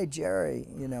 hi, Jerry,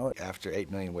 you know. After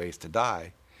 8 Million Ways to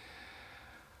Die,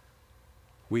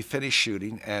 we finished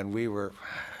shooting, and we were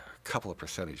a couple of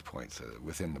percentage points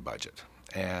within the budget.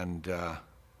 And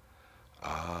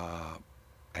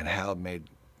Hal made,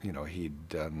 you know, he'd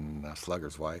done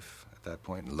Slugger's Wife at that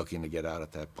point, and Looking to Get Out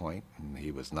at that point, and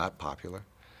he was not popular.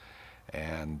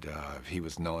 And he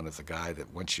was known as a guy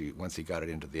that once he got it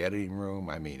into the editing room,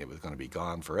 I mean, it was going to be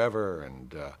gone forever.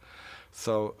 And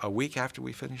so a week after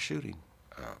we finished shooting,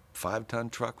 a 5-ton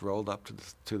truck rolled up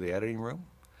to the editing room,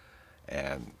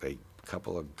 and a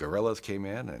couple of guerrillas came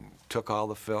in and took all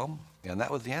the film, and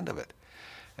that was the end of it.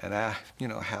 And you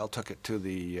know, Hal took it to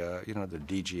the you know, the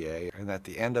DGA, and at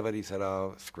the end of it, he said,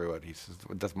 "Oh, screw it." He says,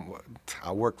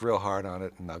 "I worked real hard on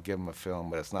it, and I'll give them a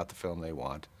film, but it's not the film they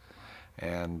want."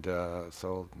 And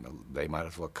so they might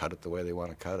as well cut it the way they want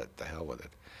to cut it. The hell with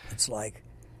it. It's like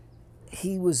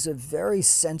he was a very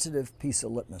sensitive piece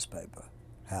of litmus paper,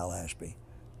 Hal Ashby.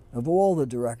 Of all the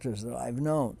directors that I've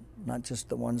known, not just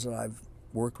the ones that I've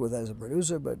worked with as a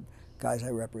producer, but guys I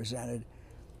represented,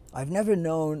 I've never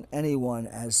known anyone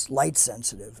as light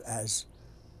sensitive, as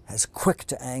quick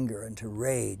to anger and to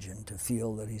rage and to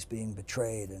feel that he's being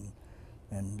betrayed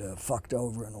and fucked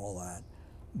over and all that.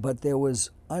 But there was,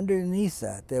 underneath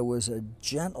that, there was a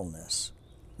gentleness.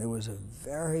 There was a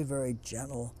very, very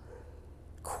gentle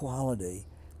quality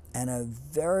and a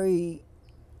very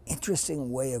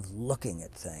interesting way of looking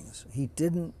at things. He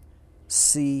didn't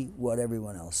see what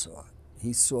everyone else saw.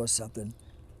 He saw something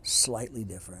slightly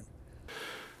different.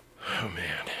 Oh,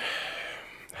 man.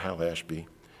 Hal Ashby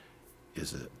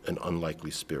is an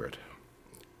unlikely spirit.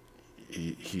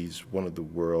 He's one of the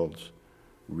world's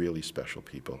really special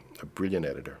people, a brilliant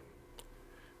editor,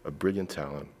 a brilliant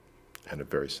talent, and a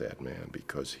very sad man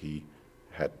because he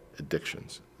had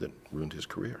addictions that ruined his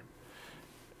career.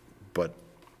 But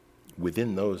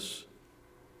within those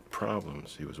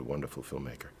problems. He was a wonderful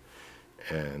filmmaker.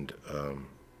 And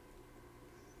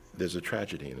there's a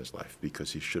tragedy in his life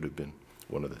because he should have been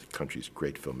one of the country's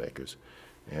great filmmakers.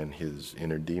 And his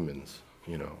inner demons,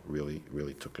 you know,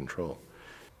 really took control.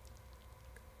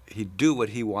 He'd do what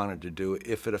he wanted to do.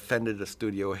 If it offended a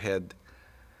studio head,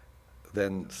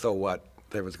 then so what?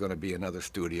 There was going to be another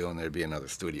studio, and there'd be another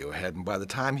studio head. And by the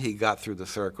time he got through the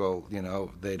circle, you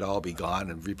know, they'd all be gone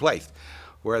and replaced.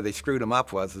 Where they screwed him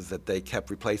up was that they kept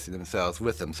replacing themselves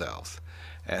with themselves.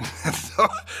 And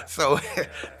so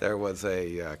there was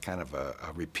a kind of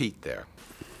a repeat there.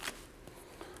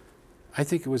 I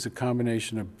think it was a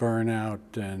combination of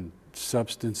burnout and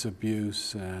substance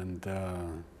abuse and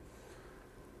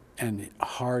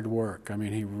hard work. I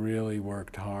mean, he really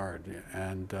worked hard,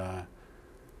 and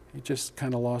he just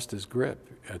kind of lost his grip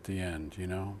at the end, you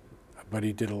know. But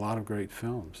he did a lot of great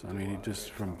films. I mean, he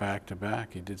just, from back to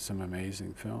back, he did some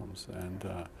amazing films.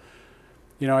 And,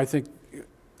 you know, I think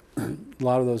a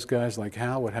lot of those guys like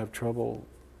Hal would have trouble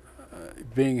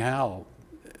being Hal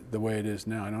the way it is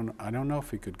now. I don't know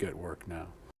if he could get work now.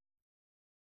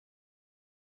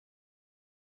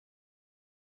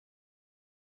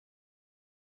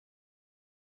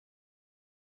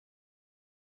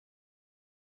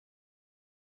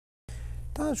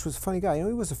 Donovich was a funny guy. You know,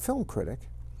 he was a film critic.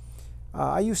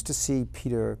 I used to see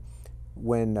Peter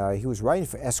when he was writing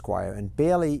for Esquire and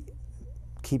barely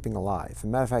keeping alive. As a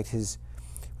matter of fact,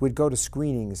 we'd go to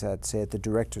screenings at, say, at the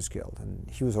Directors Guild, and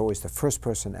he was always the first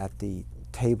person at the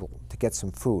table to get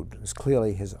some food. It was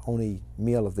clearly his only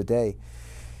meal of the day.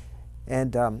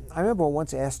 And I remember I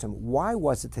once asked him, why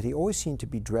was it that he always seemed to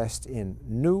be dressed in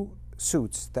new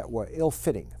suits that were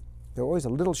ill-fitting? They were always a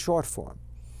little short for him.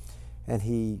 And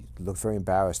he looked very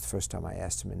embarrassed the first time I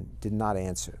asked him and did not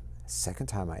answer. The second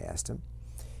time I asked him,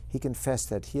 he confessed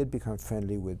that he had become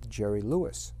friendly with Jerry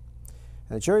Lewis.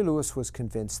 And Jerry Lewis was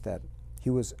convinced that he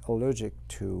was allergic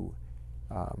to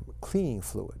cleaning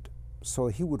fluid. So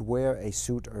he would wear a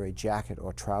suit or a jacket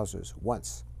or trousers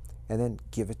once and then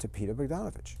give it to Peter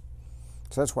Bogdanovich.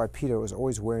 So that's why Peter was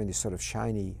always wearing these sort of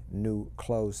shiny new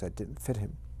clothes that didn't fit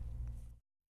him.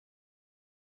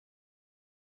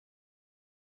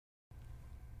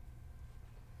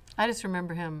 I just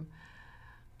remember him.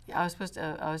 I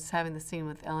was having the scene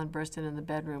with Ellen Burstyn in the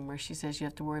bedroom where she says you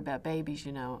have to worry about babies,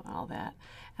 you know, and all that.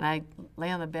 And I lay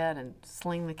on the bed and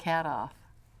sling the cat off.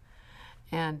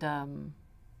 And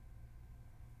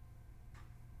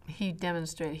he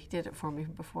demonstrated, he did it for me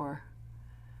before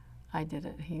I did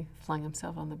it. He flung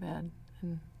himself on the bed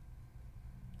and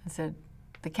said,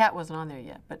 the cat wasn't on there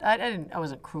yet, but I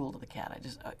wasn't cruel to the cat. I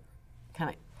just kind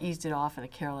of eased it off in a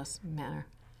careless manner.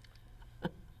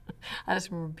 I just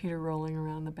remember Peter rolling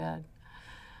around the bed.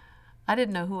 I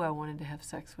didn't know who I wanted to have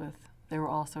sex with. They were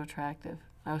all so attractive.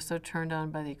 I was so turned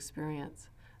on by the experience,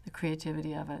 the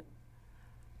creativity of it.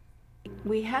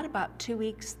 We had about 2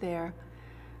 weeks there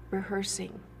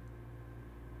rehearsing,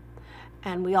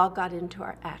 and we all got into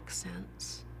our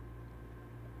accents.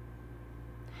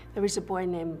 There was a boy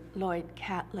named Lloyd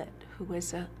Catlett who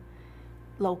was a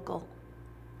local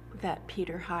that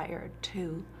Peter hired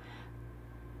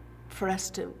for us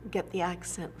to get the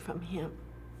accent from him.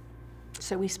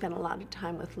 So we spent a lot of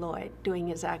time with Lloyd doing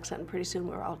his accent, and pretty soon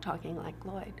we were all talking like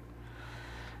Lloyd.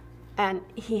 And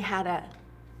he had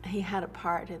a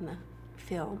part in the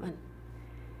film, and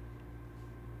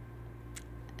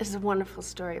there's a wonderful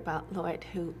story about Lloyd,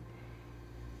 who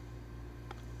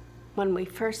when we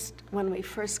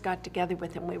first got together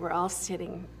with him, we were all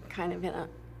sitting kind of in a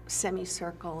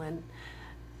semicircle and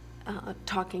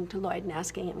talking to Lloyd and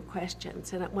asking him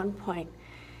questions. And at one point,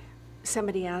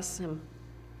 somebody asked him,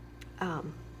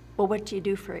 well, what do you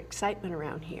do for excitement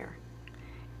around here?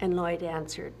 And Lloyd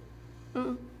answered,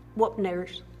 whoop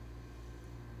niggers.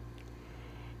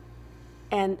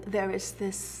 And there was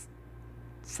this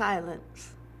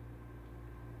silence,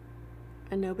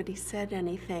 and nobody said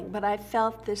anything. But I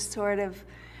felt this sort of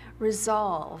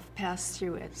resolve pass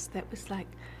through us that was like,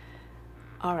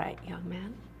 all right, young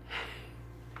man,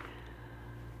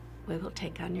 we will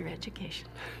take on your education.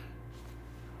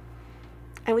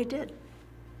 And we did.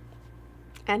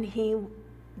 And he,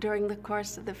 during the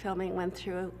course of the filming, went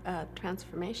through a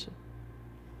transformation.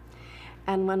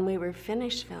 And when we were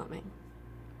finished filming,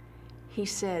 he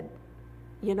said,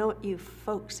 you know what you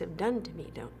folks have done to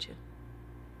me, don't you?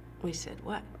 We said,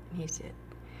 what? And he said,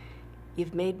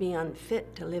 you've made me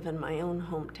unfit to live in my own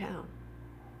hometown.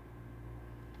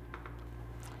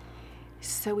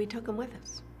 So we took him with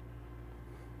us.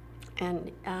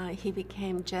 And he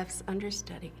became Jeff's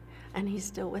understudy, and he's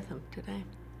still with him today.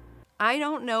 I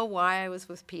don't know why I was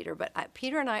with Peter, but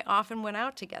Peter and I often went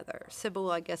out together.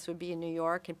 Sybil, I guess, would be in New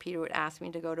York, and Peter would ask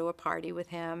me to go to a party with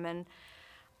him. And,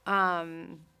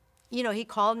 you know, he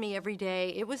called me every day.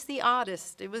 It was the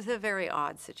oddest. It was a very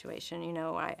odd situation. You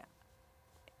know,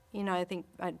 I think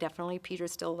definitely Peter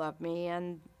still loved me,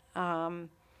 and I'm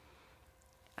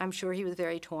sure he was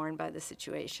very torn by the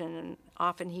situation. And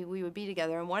often we would be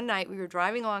together. And one night we were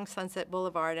driving along Sunset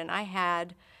Boulevard, and I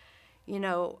had, you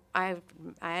know, I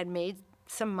had made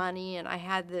some money, and I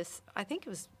had this, I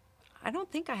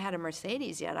don't think I had a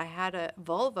Mercedes yet. I had a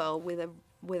Volvo with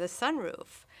a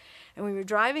sunroof. And we were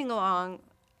driving along,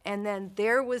 and then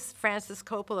there was Francis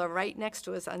Coppola right next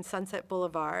to us on Sunset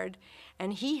Boulevard,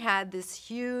 and he had this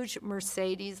huge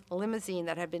Mercedes limousine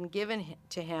that had been given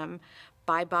to him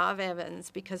by Bob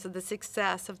Evans because of the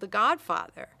success of The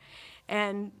Godfather.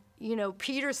 And you know,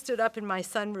 Peter stood up in my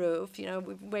sunroof, you know,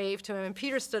 we waved to him, and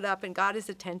Peter stood up and got his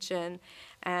attention,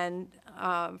 and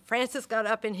Francis got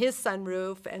up in his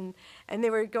sunroof, and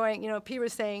they were going, you know, Peter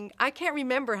was saying, I can't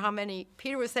remember how many,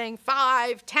 Peter was saying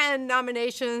 5, 10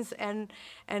 nominations, and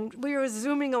we were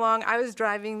zooming along. I was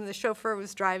driving, the chauffeur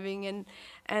was driving,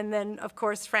 and then, of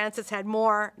course, Francis had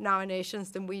more nominations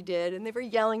than we did, and they were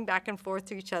yelling back and forth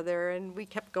to each other, and we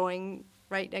kept going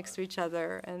right next to each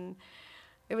other, and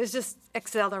it was just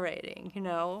accelerating, you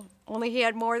know. Only he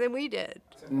had more than we did.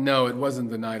 No, it wasn't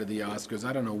the night of the Oscars.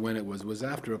 I don't know when it was. It was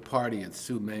after a party at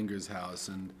Sue Menger's house.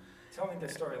 And tell me the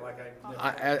story like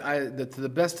to the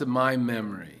best of my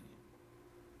memory,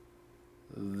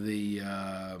 the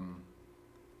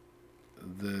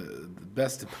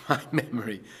best of my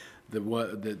memory,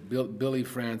 that Billy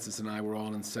Francis and I were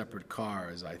all in separate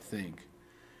cars, I think,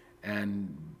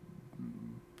 and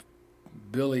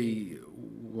Billy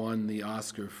won the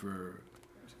Oscar for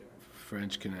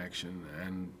French Connection,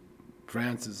 and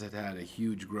Francis had had a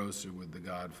huge grosser with The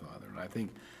Godfather. And I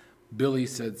think Billy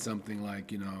said something like,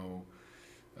 you know,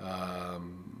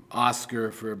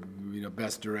 Oscar for, you know,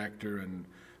 Best Director, and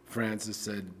Francis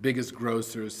said biggest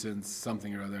grosser since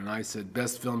something or other, and I said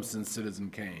best film since Citizen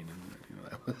Kane. And you know,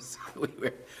 that was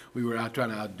we were out trying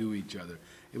to outdo each other.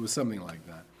 It was something like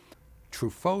that.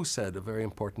 Truffaut said a very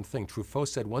important thing. Truffaut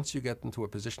said once you get into a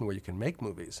position where you can make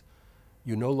movies,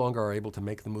 you no longer are able to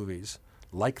make the movies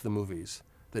like the movies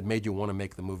that made you want to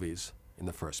make the movies in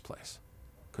the first place,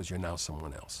 because you're now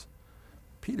someone else.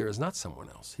 Peter is not someone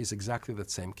else. He's exactly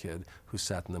that same kid who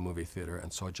sat in the movie theater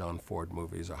and saw John Ford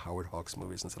movies or Howard Hawks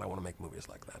movies and said, I want to make movies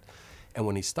like that. And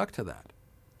when he stuck to that,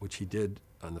 which he did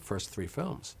on the first 3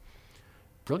 films,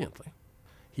 brilliantly,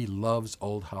 he loves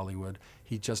old Hollywood.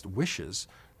 He just wishes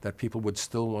that people would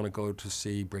still want to go to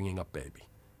see Bringing Up Baby.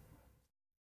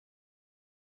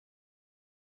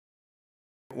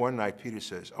 One night, Peter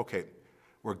says, okay,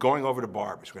 we're going over to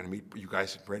Barbara's. We're going to meet, you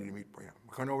guys ready to meet? We're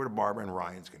going over to Barbara, and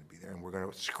Ryan's going to be there, and we're going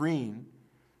to screen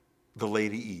The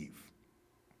Lady Eve.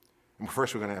 And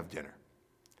first, we're going to have dinner.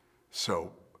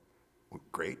 So,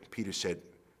 great. Peter said,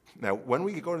 now, when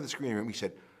we go to the screening room, he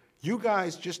said, you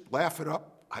guys just laugh it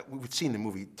up. We've seen the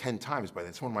movie 10 times by then.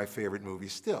 It's one of my favorite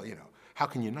movies still, you know. How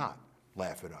can you not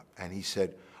laugh it up? And he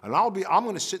said, and I'm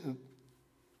going to sit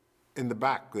in the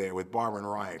back there with Barbara and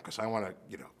Ryan because I want to,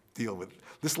 you know, deal with,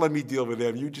 just let me deal with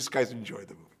them. You just guys enjoy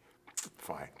the movie.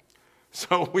 Fine.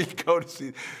 So we go to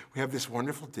see, we have this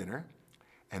wonderful dinner,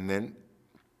 and then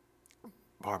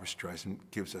Barbara Streisand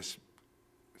gives us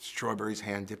strawberries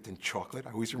hand-dipped in chocolate.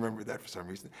 I always remember that for some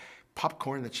reason.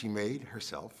 Popcorn that she made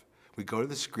herself. We go to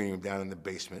the screening room down in the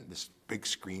basement. This big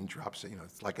screen drops, you know,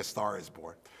 it's like A Star Is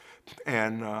Born.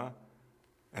 And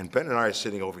Ben and I are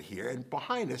sitting over here, and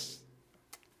behind us,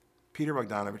 Peter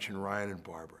Bogdanovich and Ryan and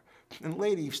Barbara. And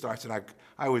Lady Eve starts, and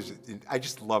I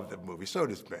just loved the movie. So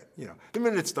does Ben. You know, the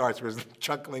minute it starts, we're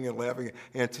chuckling and laughing,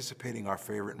 anticipating our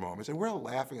favorite moments, and we're all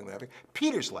laughing and laughing.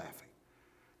 Peter's laughing.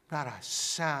 Not a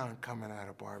sound coming out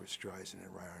of Barbara Streisand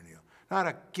and Ryan O'Neal. Not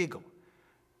a giggle.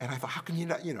 And I thought, how can you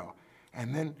not, you know?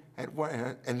 And then,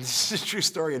 and this is a true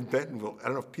story in Bentonville. I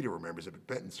don't know if Peter remembers it, but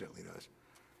Benton certainly does.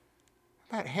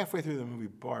 About halfway through the movie,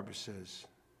 Barbara says,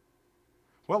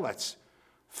 well, that's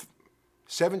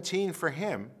 17 for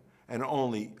him and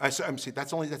only, that's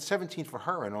 17 for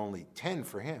her and only 10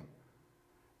 for him.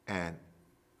 And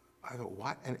I thought,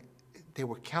 what? And they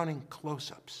were counting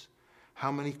close-ups.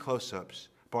 How many close-ups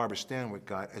Barbara Stanwyck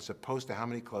got as opposed to how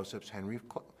many close-ups Henry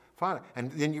Fonda. And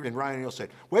then Ryan O'Neal said,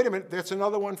 wait a minute, that's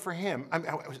another one for him. I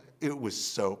mean, it was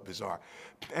so bizarre.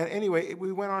 And anyway,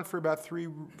 we went on for about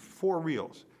 4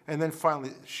 reels. And then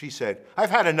finally she said, I've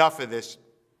had enough of this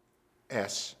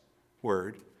S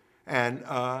word. And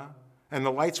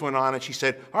the lights went on, and she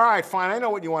said, all right, fine, I know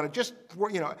what you want to just,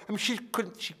 you know, I mean, she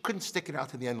couldn't stick it out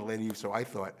to the end of Lady Eve, so I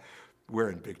thought, we're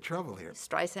in big trouble here.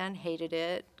 Streisand hated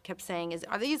it, kept saying,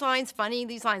 are these lines funny?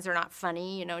 These lines are not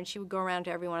funny, you know, and she would go around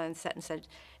to everyone on the set and said,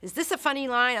 is this a funny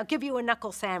line? I'll give you a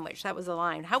knuckle sandwich. That was the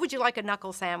line. How would you like a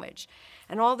knuckle sandwich?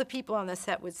 And all the people on the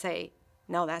set would say,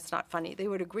 no, that's not funny. They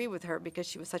would agree with her because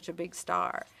she was such a big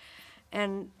star.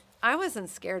 And I wasn't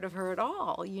scared of her at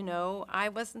all, you know. I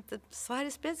wasn't the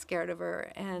slightest bit scared of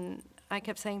her. And I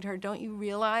kept saying to her, don't you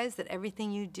realize that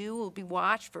everything you do will be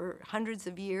watched for hundreds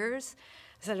of years?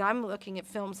 I said, I'm looking at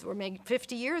films that were made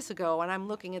 50 years ago, and I'm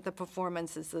looking at the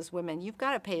performances of those women. You've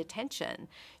got to pay attention.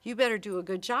 You better do a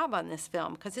good job on this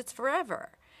film, because it's forever.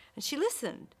 And she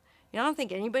listened. You know, I don't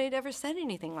think anybody had ever said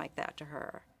anything like that to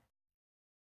her.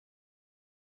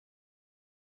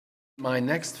 My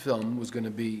next film was going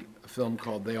to be a film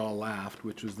called They All Laughed,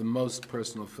 which was the most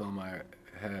personal film I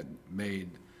had made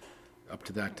up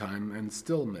to that time and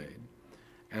still made.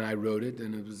 And I wrote it,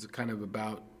 and it was kind of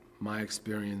about my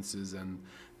experiences and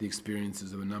the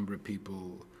experiences of a number of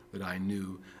people that I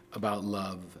knew about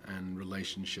love and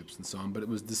relationships and so on. But it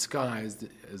was disguised,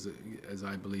 as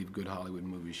I believe good Hollywood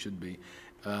movies should be,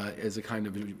 as a kind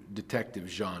of detective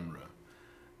genre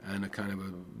and a kind of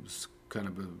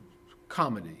a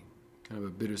comedy. Kind of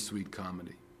a bittersweet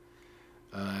comedy.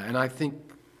 And I think,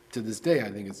 to this day, I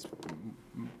think it's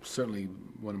certainly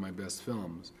one of my best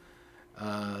films.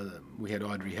 We had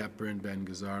Audrey Hepburn, Ben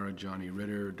Gazzara, Johnny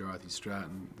Ritter, Dorothy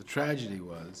Stratton. The tragedy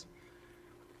was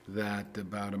that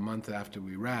about a month after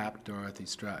we wrapped, Dorothy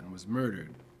Stratton was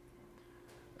murdered.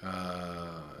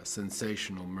 A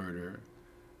sensational murder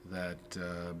that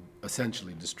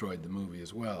essentially destroyed the movie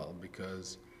as well,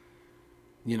 because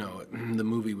you know, the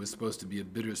movie was supposed to be a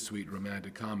bittersweet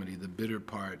romantic comedy. The bitter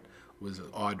part was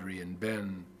Audrey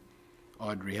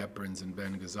Hepburn's and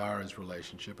Ben Gazzara's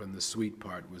relationship, and the sweet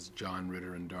part was John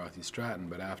Ritter and Dorothy Stratton.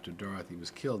 But after Dorothy was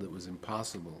killed, it was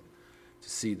impossible to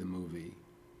see the movie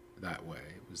that way.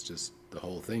 It was just, the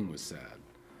whole thing was sad,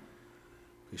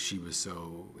 because she was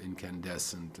so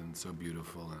incandescent and so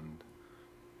beautiful, and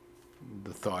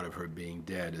the thought of her being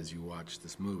dead as you watch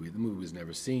this movie. The movie was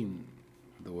never seen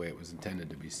the way it was intended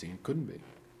to be seen, couldn't be.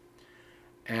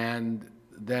 And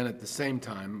then at the same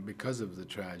time, because of the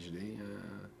tragedy,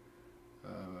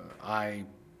 I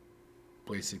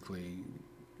basically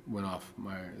went off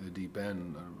the deep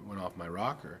end, went off my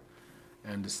rocker,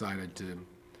 and decided to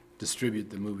distribute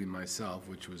the movie myself,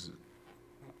 which was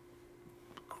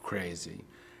crazy.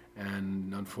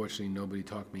 And unfortunately, nobody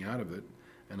talked me out of it,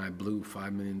 and I blew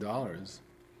 $5 million,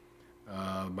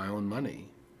 my own money,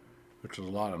 which was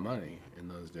a lot of money in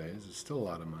those days. It's still a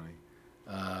lot of money.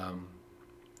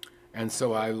 And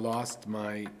so I lost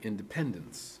my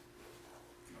independence.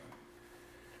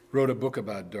 Wrote a book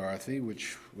about Dorothy,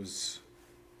 which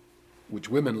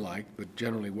women liked, but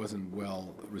generally wasn't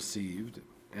well received,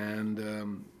 and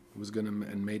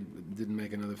didn't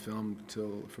make another film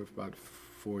for about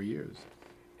 4 years.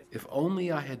 If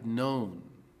only I had known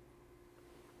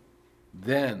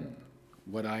then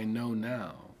what I know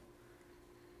now,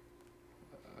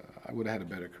 I would have had a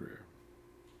better career,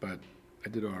 but I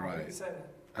did all right. Why do you say that?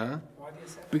 Huh? Why do you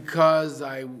say that? Because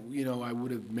I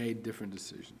would have made different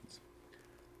decisions.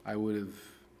 I would have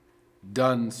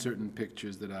done certain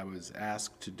pictures that I was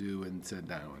asked to do and said,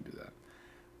 no, I don't want to do that.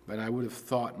 But I would have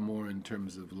thought more in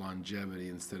terms of longevity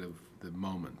instead of the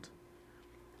moment.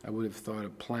 I would have thought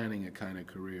of planning a kind of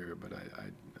career, but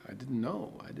I didn't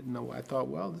know. I didn't know. I thought,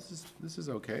 well, this is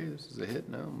okay. This is a hit.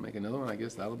 Now I'll make another one. I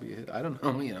guess that'll be a hit. I don't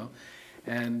know, you know.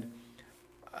 And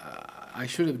I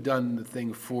should have done the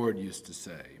thing Ford used to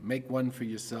say: make one for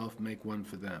yourself, make one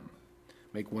for them.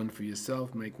 Make one for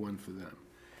yourself, make one for them.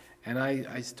 And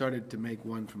I started to make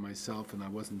one for myself, and I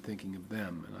wasn't thinking of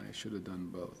them, and I should have done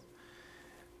both.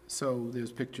 So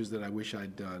there's pictures that I wish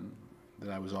I'd done, that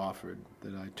I was offered,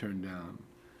 that I turned down,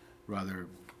 rather.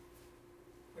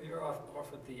 Well, you were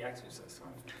offered The Exorcist,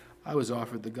 aren't you? I was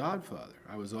offered The Godfather.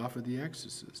 I was offered The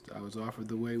Exorcist. I was offered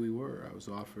The Way We Were. I was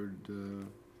offered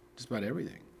just about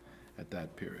everything at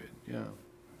that period, yeah.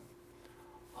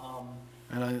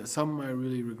 And some I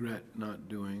really regret not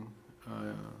doing.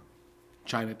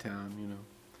 Chinatown, you know.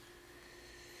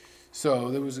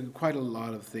 So there was quite a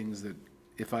lot of things that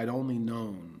if I'd only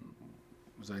known,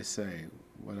 as I say,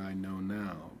 what I know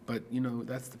now. But, you know,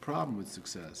 that's the problem with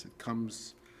success. It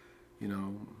comes, you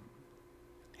know,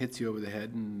 hits you over the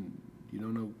head and you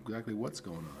don't know exactly what's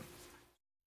going on.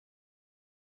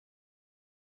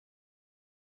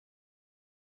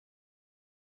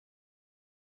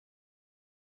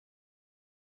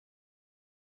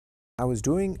 I was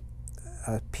doing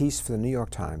a piece for the New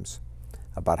York Times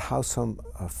about how some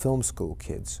film school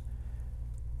kids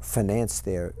finance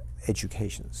their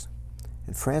educations.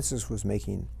 And Francis was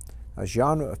making a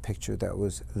genre of picture that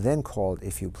was then called,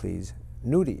 if you please,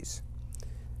 nudies,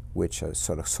 which are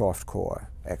sort of softcore,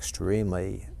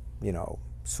 extremely, you know,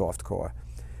 softcore.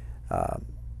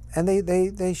 And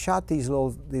they shot these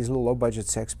little low-budget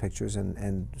sex pictures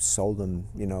and sold them,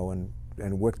 you know, and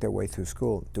worked their way through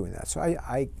school doing that. So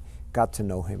I got to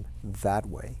know him that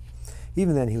way.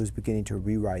 Even then, he was beginning to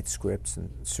rewrite scripts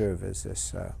and serve as this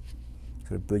sort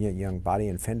of brilliant young body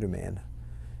and fender man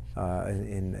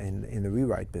in the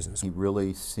rewrite business. He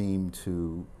really seemed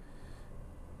to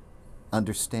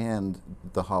understand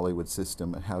the Hollywood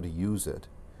system and how to use it.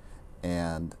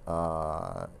 And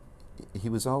he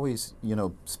was always, you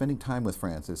know, spending time with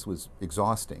Francis was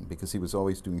exhausting because he was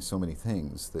always doing so many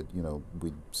things that, you know,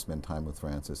 we'd spend time with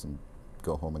Francis and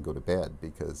go home and go to bed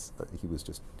because he was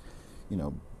just, you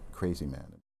know, crazy man.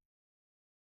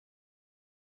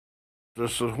 The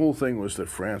whole thing was that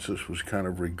Francis was kind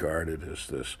of regarded as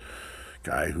this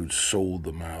guy who'd sold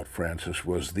them out. Francis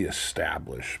was the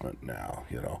establishment now,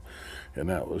 you know, and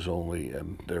that was only,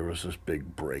 and there was this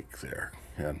big break there.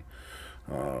 And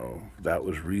that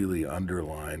was really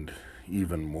underlined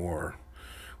even more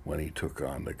when he took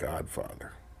on The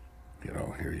Godfather. You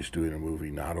know, here he's doing a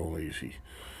movie, not only is he's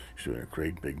doing a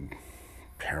great big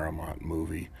Paramount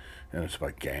movie, and it's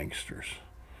about gangsters.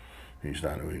 He's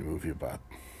not doing a movie about,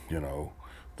 you know,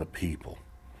 the people,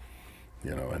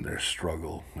 you know, and their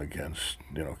struggle against,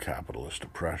 you know, capitalist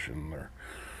oppression or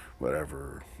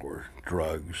whatever, or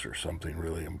drugs or something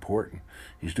really important.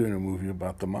 He's doing a movie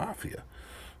about the mafia,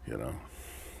 you know.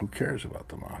 Who cares about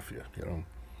the mafia, you know?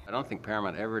 I don't think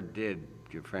Paramount ever did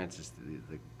give Francis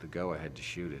the go-ahead to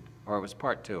shoot it. Or it was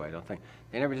part two, I don't think.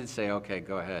 They never did say, okay,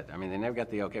 go ahead. I mean, they never got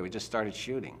the okay. We just started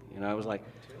shooting. You know, it was like,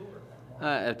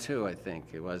 two, I think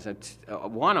it was.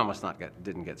 One almost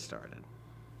didn't get started.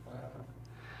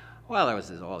 Well, there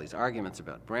was all these arguments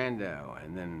about Brando,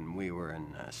 and then we were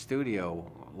in a studio,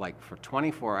 like, for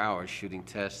 24 hours shooting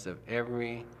tests of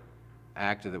every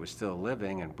actor that was still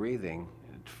living and breathing.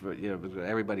 You know,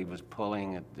 everybody was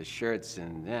pulling at the shirts,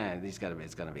 and it's gonna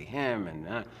be him,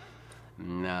 and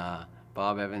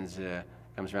Bob Evans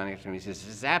comes around after me. He says,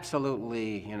 "It's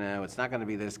absolutely, you know, it's not gonna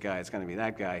be this guy. It's gonna be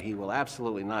that guy. He will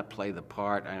absolutely not play the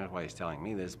part." I don't know why he's telling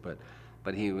me this, but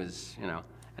he was, you know.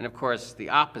 And of course, the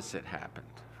opposite happened.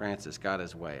 Francis got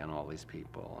his way on all these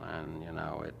people, and you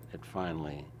know, it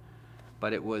finally.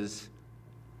 But it was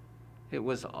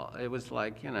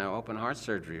like, you know, open heart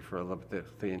surgery for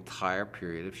the entire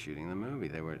period of shooting the movie.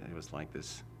 It was like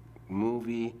this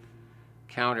movie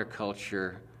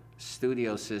counterculture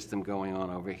studio system going on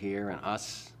over here, and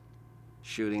us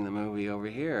shooting the movie over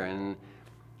here. And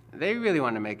they really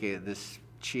wanted to make this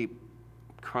cheap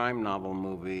crime novel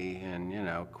movie, and you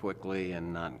know, quickly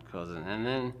and not causing. And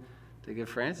then to give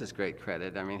Francis great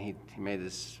credit, I mean, he made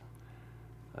this.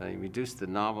 He reduced the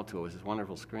novel to this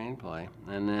wonderful screenplay,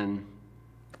 and then.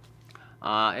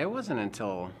 It wasn't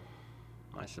until,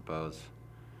 I suppose,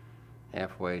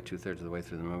 halfway, 2/3 of the way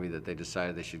through the movie that they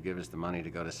decided they should give us the money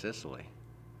to go to Sicily.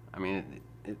 I mean,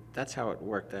 that's how it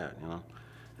worked out, you know.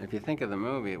 And if you think of the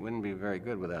movie, it wouldn't be very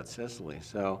good without Sicily.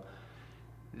 So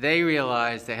they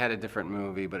realized they had a different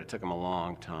movie, but it took them a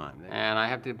long time. And I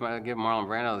have to give Marlon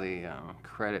Brando the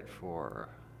credit for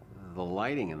the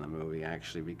lighting in the movie,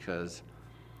 actually, because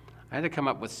I had to come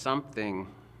up with something.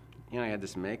 You know, he had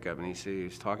this makeup, and he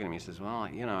was talking to me. He says, "Well,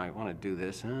 you know, I want to do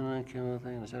this and that kind of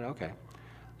thing." I said, "Okay."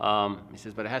 He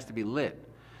says, "But it has to be lit."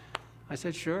 I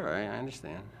said, "Sure, I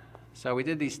understand." So we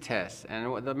did these tests,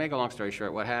 and to make a long story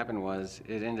short, what happened was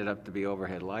it ended up to be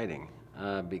overhead lighting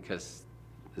because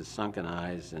the sunken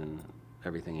eyes and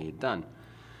everything he'd done.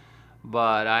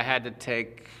 But I had to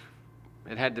take.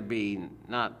 It had to be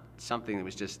not something that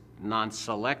was just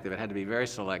non-selective. It had to be very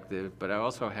selective. But I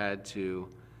also had to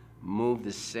move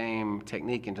the same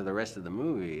technique into the rest of the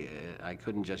movie. I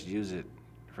couldn't just use it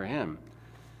for him.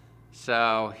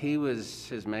 So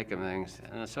his makeup things,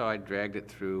 and so I dragged it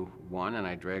through 1 and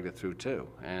I dragged it through 2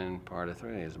 and part of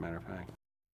 3, as a matter of fact.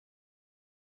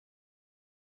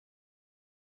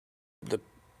 The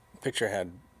picture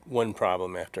had one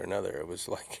problem after another. It was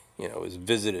like, you know, it was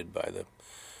visited by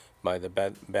the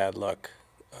bad luck,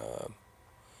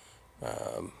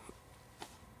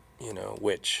 you know,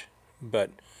 witch.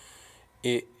 But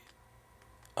it,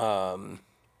 you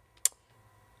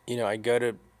know, I go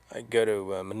to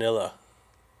Manila.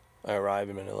 I arrive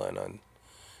in Manila, and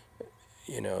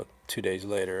you know, 2 days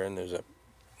later, and I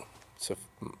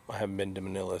haven't been to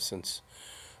Manila since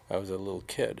I was a little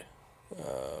kid.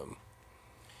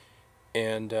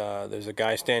 And there's a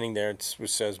guy standing there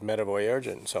which says Meta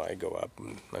Voyagent. So I go up,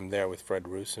 and I'm there with Fred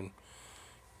Roos, and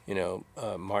you know,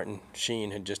 Martin Sheen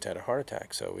had just had a heart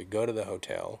attack. So we go to the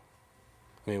hotel,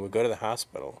 I mean, we go to the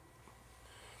hospital,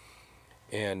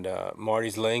 and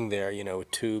Marty's laying there, you know,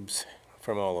 with tubes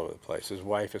from all over the place. His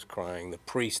wife is crying. The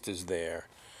priest is there,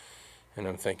 and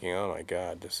I'm thinking, oh my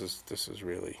God, this is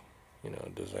really, you know, a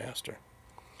disaster.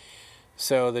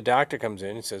 So the doctor comes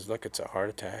in and says, look, it's a heart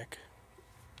attack.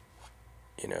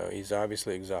 You know, he's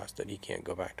obviously exhausted. He can't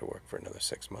go back to work for another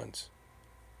 6 months.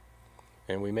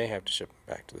 And we may have to ship him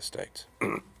back to the States.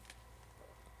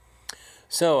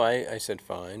 So I said,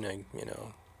 fine.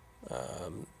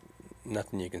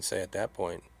 Nothing you can say at that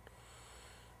point.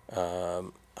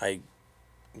 I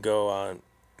get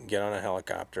on a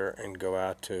helicopter and go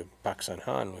out to Pak San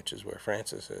Han, which is where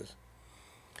Francis is.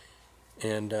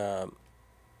 And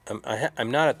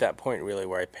I'm not at that point really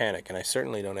where I panic, and I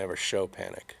certainly don't ever show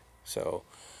panic. So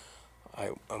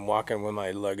I'm walking with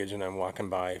my luggage, and I'm walking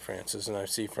by Francis, and I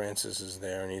see Francis is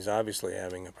there, and he's obviously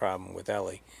having a problem with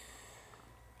Ellie.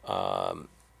 I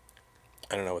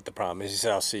don't know what the problem is. He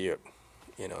said, I'll see you,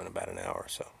 you know, in about an hour or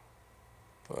so.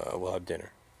 We'll have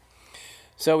dinner.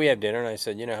 So we have dinner, and I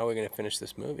said, you know, how are we going to finish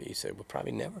this movie? He said, we'll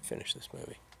probably never finish this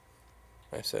movie.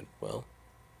 I said, well,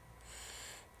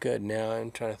 good. Now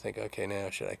I'm trying to think, okay, now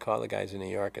should I call the guys in New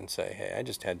York and say, hey, I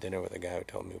just had dinner with a guy who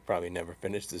told me we'll probably never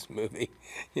finish this movie.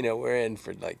 You know, we're in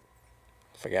for like,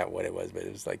 I forgot what it was, but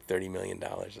it was like $30 million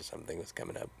or something was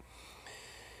coming up.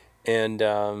 And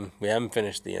we haven't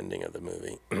finished the ending of the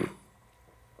movie.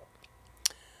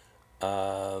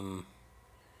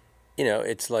 You know,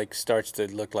 it's like, starts to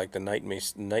look like the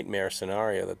nightmare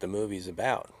scenario that the movie's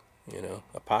about, you know,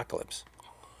 apocalypse.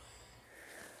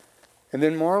 And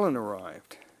then Marlon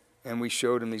arrived, and we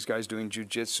showed him these guys doing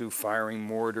jujitsu, firing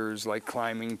mortars, like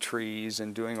climbing trees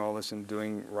and doing all this and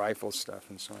doing rifle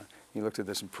stuff and so on. He looked at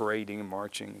this and parading and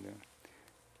marching. And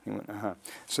he went, uh-huh.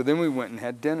 So then we went and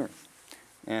had dinner.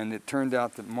 And it turned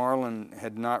out that Marlon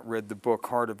had not read the book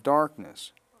Heart of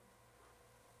Darkness.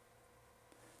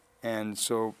 And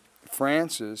so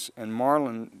Francis and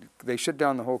Marlon, they shut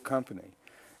down the whole company.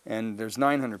 And there's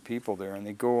 900 people there, and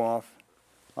they go off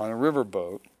on a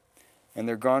riverboat, and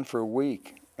they're gone for a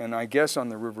week. And I guess on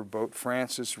the riverboat,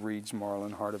 Francis reads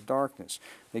Marlon Heart of Darkness.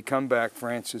 They come back,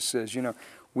 Francis says, you know,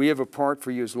 we have a part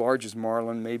for you as large as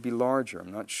Marlon, maybe larger,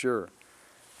 I'm not sure.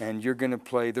 And you're going to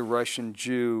play the Russian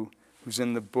Jew who's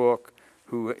in the book,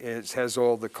 who has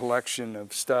all the collection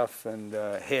of stuff and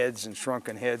heads and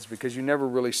shrunken heads, because you never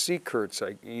really see Kurtz.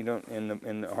 You don't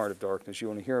in the Heart of Darkness. You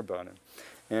only hear about him,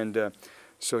 and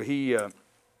so he, you're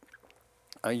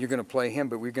going to play him,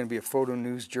 but we're going to be a photo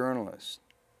news journalist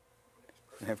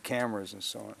and have cameras and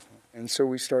so on. And so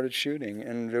we started shooting,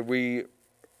 and we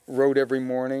wrote every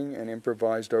morning and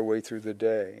improvised our way through the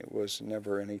day. It was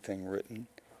never anything written.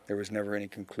 There was never any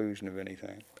conclusion of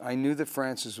anything. I knew that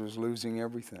Francis was losing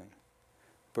everything.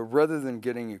 But rather than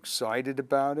getting excited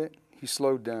about it, he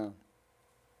slowed down.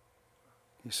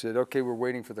 He said, okay, we're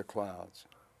waiting for the clouds.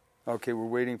 Okay, we're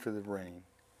waiting for the rain.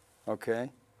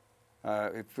 Okay?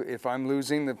 If I'm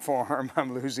losing the farm,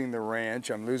 I'm losing the ranch,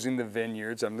 I'm losing the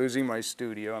vineyards, I'm losing my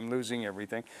studio, I'm losing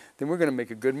everything, then we're going to make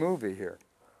a good movie here.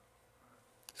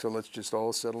 So let's just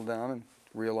all settle down and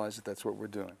realize that that's what we're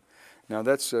doing. Now,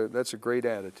 that's a great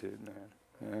attitude, man.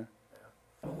 Yeah?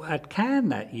 At Cannes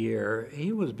that year,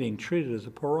 he was being treated as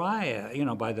a pariah, you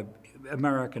know, by the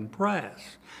American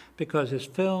press, because his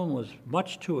film was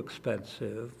much too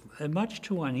expensive and much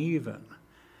too uneven,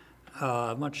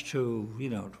 much too, you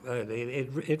know,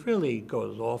 it really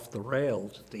goes off the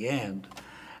rails at the end.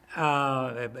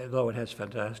 Though it has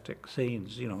fantastic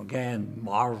scenes, you know, again,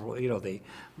 marvel, you know, the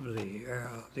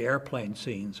airplane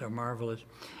scenes are marvelous.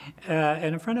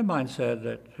 And a friend of mine said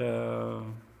that,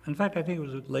 in fact, I think it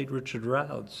was the late Richard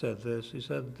Roud said this. He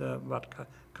said about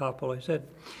Coppola, he said,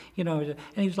 you know, and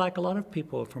he's like a lot of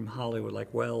people from Hollywood,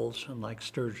 like Wells and like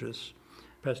Sturgis,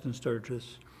 Preston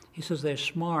Sturgis. He says they're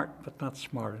smart, but not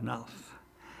smart enough.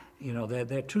 You know,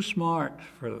 they're too smart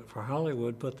for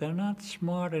Hollywood, but they're not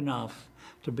smart enough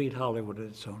to beat Hollywood at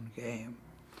its own game.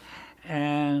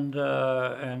 And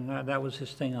that was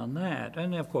his thing on that.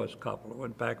 And of course, Coppola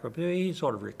went bankrupt. He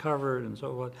sort of recovered and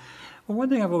so forth. But one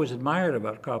thing I've always admired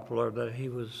about Coppola, that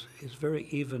he's very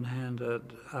even-handed.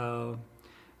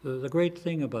 The great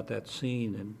thing about that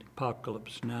scene in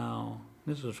Apocalypse Now,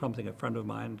 this is something a friend of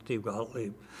mine, Steve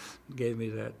Gottlieb, gave me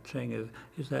that thing,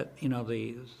 is that, you know,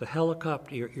 the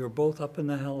helicopter, you're both up in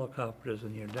the helicopters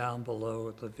and you're down below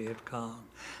at the Viet Cong.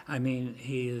 I mean,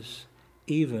 he is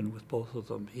even with both of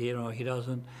them. You know, he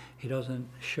doesn't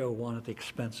show one at the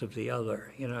expense of the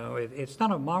other. You know, it's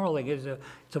not a moral thing. It's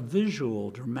a visual,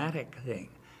 dramatic thing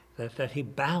that he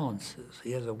balances.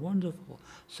 He has a wonderful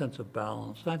sense of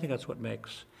balance. And I think that's what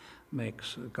makes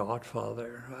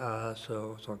Godfather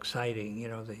so exciting. You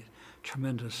know, the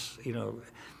tremendous,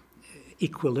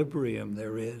 equilibrium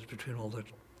there is between all the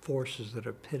forces that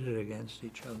are pitted against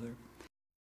each other.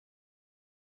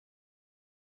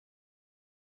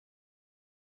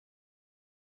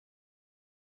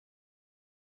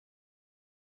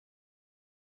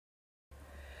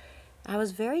 I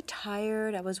was very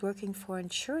tired. I was working for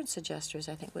insurance adjusters,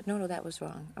 I think. But no, that was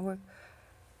wrong.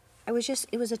 It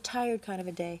was a tired kind of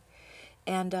a day.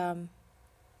 And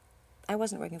I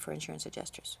wasn't working for insurance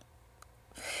adjusters.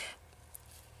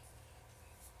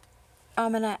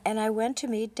 And I went to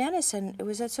meet Dennis, and it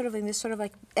was in this sort of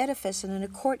like edifice and in a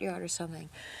courtyard or something.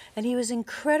 And he was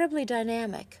incredibly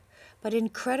dynamic, but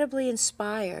incredibly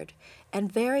inspired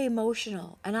and very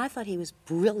emotional. And I thought he was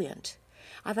brilliant.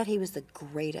 I thought he was the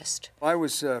greatest. I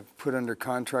was put under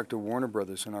contract to Warner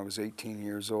Brothers when I was 18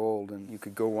 years old, and you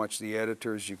could go watch the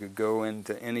editors, you could go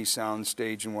into any sound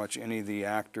stage and watch any of the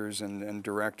actors and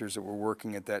directors that were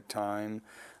working at that time.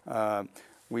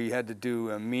 We had to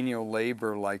do menial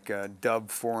labor like dub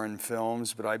foreign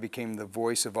films, but I became the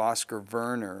voice of Oscar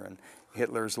Werner and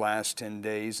Hitler's Last 10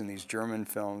 Days and these German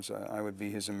films. I would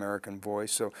be his American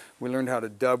voice. So we learned how to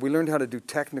dub. We learned how to do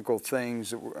technical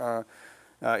things that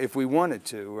if we wanted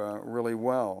to, really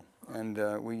well.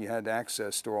 And we had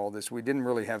access to all this. We didn't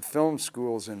really have film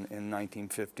schools in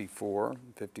 1954,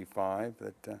 55,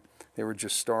 that they were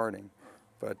just starting.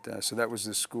 But so that was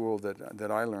the school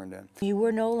that I learned in. You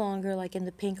were no longer like in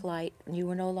the pink light, and you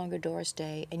were no longer Doris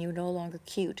Day, and you were no longer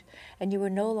cute, and you were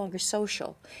no longer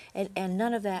social, and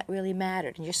none of that really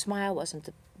mattered, and your smile wasn't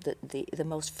the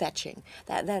most fetching.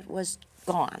 That was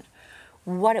gone.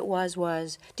 What it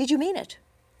was, did you mean it?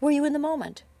 Were you in the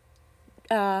moment?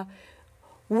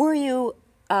 Were you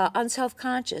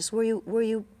unself-conscious? Were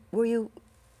you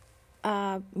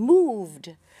moved?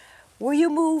 Were you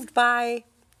moved by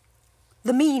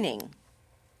the meaning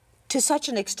to such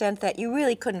an extent that you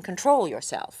really couldn't control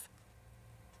yourself?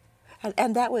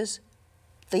 And that was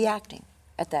the acting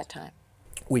at that time.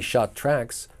 We shot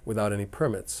tracks without any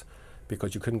permits,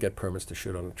 because you couldn't get permits to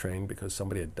shoot on a train because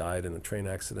somebody had died in a train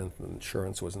accident and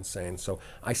insurance was insane. So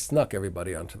I snuck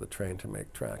everybody onto the train to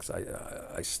make tracks.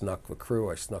 I snuck the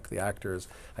crew, I snuck the actors,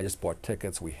 I just bought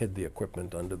tickets, we hid the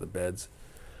equipment under the beds.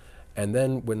 And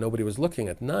then when nobody was looking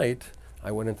at night,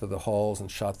 I went into the halls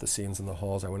and shot the scenes in the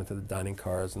halls. I went into the dining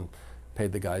cars and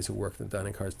paid the guys who worked in the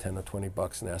dining cars 10 or 20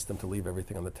 bucks and asked them to leave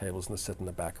everything on the tables and to sit in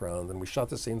the background. And we shot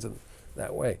the scenes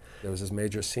that way. There was this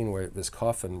major scene where this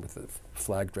coffin, with the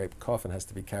flag-draped coffin, has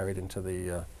to be carried into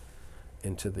the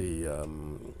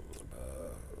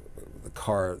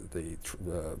car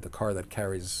that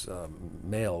carries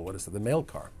mail. What is it? The mail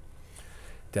car.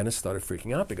 Dennis started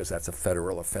freaking out because that's a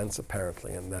federal offense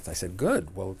apparently, and I said,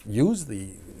 good. Well, use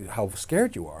how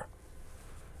scared you are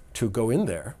to go in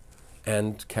there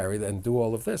and carry and do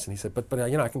all of this. And he said, but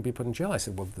I can be put in jail. I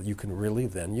said, well, you can really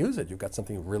then use it. You've got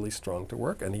something really strong to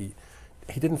work. And he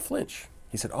didn't flinch.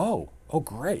 He said, oh,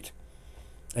 great.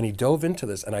 And he dove into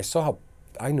this, and I saw how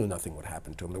I knew nothing would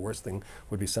happen to him. The worst thing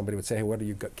would be somebody would say, hey, what are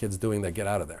you kids doing there? Get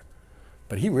out of there.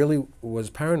 But he really was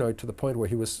paranoid to the point where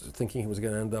he was thinking he was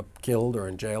going to end up killed or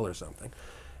in jail or something.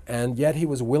 And yet he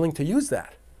was willing to use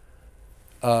that.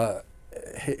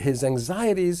 His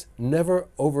anxieties never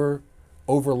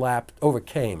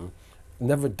overcame,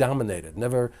 never dominated,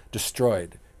 never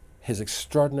destroyed his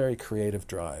extraordinary creative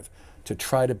drive to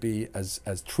try to be as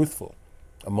truthful,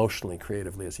 emotionally,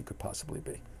 creatively as he could possibly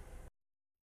be.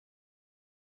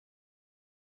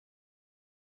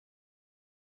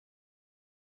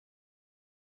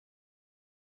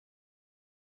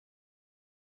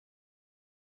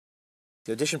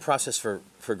 The audition process for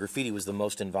Graffiti was the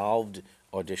most involved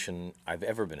audition I've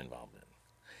ever been involved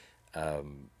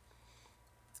in.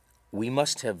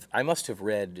 I must have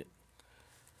read,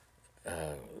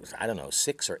 I don't know,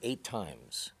 6 or 8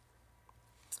 times,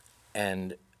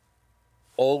 and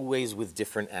always with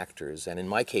different actors. And in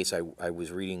my case, I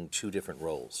was reading 2 different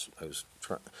roles. I was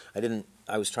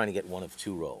trying to get one of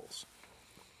 2 roles.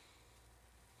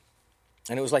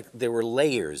 And it was like there were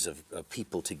layers of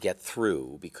people to get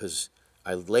through, because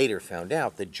I later found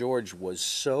out that George was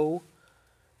so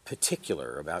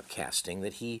particular about casting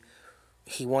that he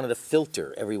wanted to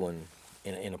filter everyone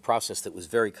in a process that was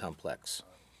very complex.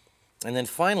 And then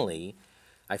finally,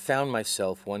 I found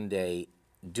myself one day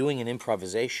doing an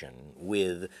improvisation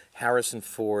with Harrison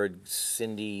Ford,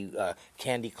 Cindy,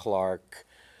 Candy Clark,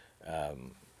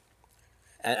 and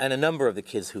a number of the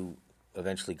kids who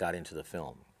eventually got into the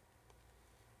film.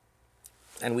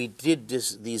 And we did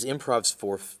these improvs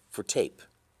for tape,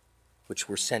 which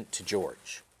were sent to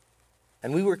George.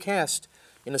 And we were cast,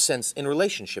 in a sense, in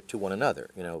relationship to one another.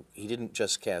 You know, he didn't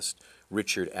just cast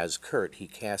Richard as Kurt, he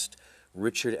cast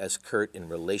Richard as Kurt in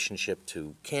relationship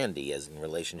to Candy, as in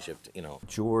relationship to, you know.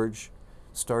 George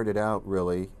started out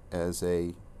really as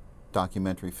a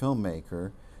documentary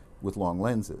filmmaker with long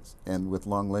lenses. And with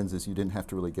long lenses, you didn't have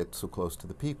to really get so close to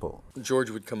the people. George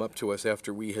would come up to us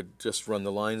after we had just run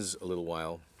the lines a little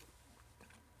while,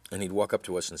 and he'd walk up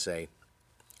to us and say,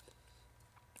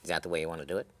 "Is that the way you want to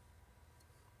do it?"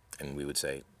 And we would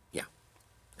say, "Yeah."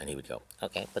 And he would go,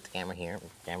 "Okay, put the camera here,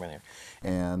 camera there."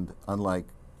 And unlike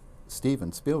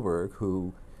Steven Spielberg,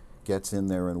 who gets in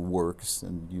there and works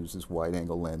and uses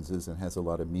wide-angle lenses and has a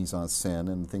lot of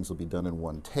mise-en-scène and things will be done in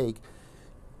one take,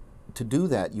 to do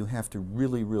that, you have to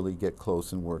really, really get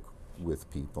close and work with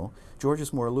people. George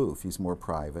is more aloof, he's more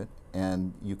private,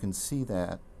 and you can see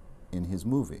that in his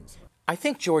movies. I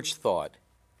think George thought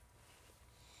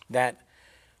that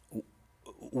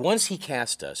once he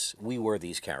cast us, we were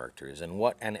these characters,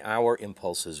 and our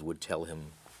impulses would tell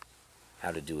him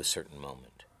how to do a certain moment.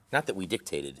 Not that we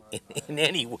dictated in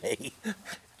any way,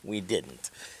 we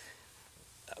didn't.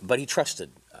 But he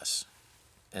trusted us,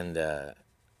 and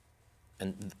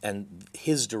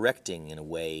his directing, in a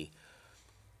way,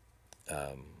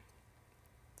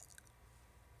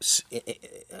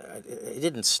 it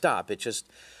didn't stop. It just,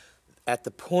 at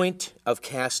the point of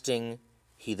casting,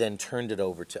 he then turned it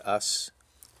over to us,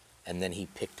 and then he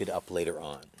picked it up later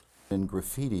on. In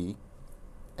Graffiti,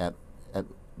 at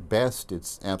best,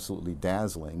 it's absolutely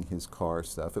dazzling, his car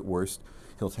stuff. At worst,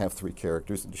 he'll have 3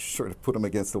 characters and just sort of put them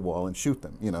against the wall and shoot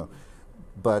them, you know.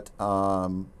 But,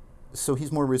 so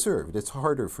he's more reserved. It's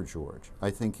harder for George. I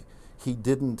think he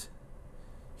didn't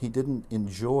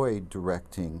enjoy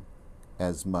directing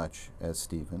as much as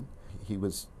Steven. He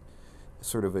was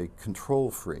sort of a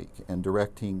control freak, and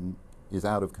directing is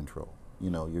out of control. You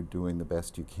know, you're doing the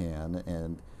best you can,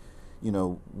 and, you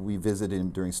know, we visited him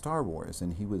during Star Wars,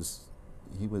 and he was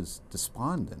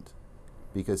despondent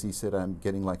because he said, "I'm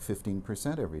getting like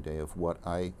 15% every day of what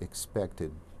I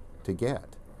expected to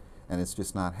get, and it's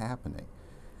just not happening.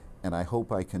 And I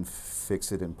hope I can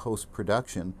fix it in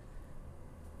post-production."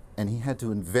 And he had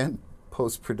to invent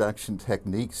post-production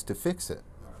techniques to fix it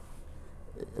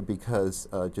because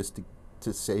just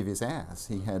to save his ass,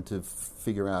 he had to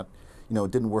figure out, you know,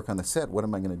 it didn't work on the set. What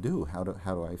am I going to do? How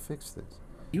do I fix this?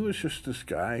 He was just this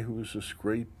guy who was this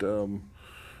great,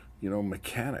 you know,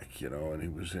 mechanic, you know, and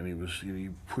he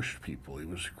pushed people. He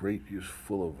was great. He was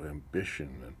full of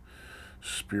ambition and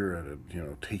spirit and, you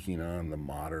know, taking on the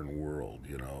modern world,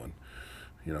 you know, and,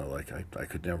 you know, like I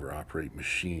could never operate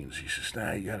machines. He says,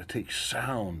 "Nah, you got to take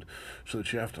sound so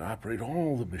that you have to operate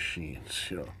all the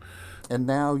machines," you know. And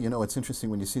now, you know, it's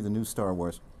interesting when you see the new Star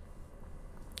Wars,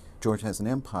 George has an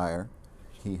empire.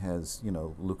 He has, you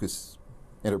know, Lucas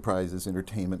Enterprises,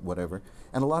 Entertainment, whatever.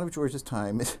 And a lot of George's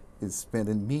time is spent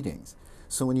in meetings.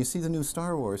 So when you see the new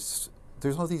Star Wars,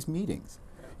 there's all these meetings.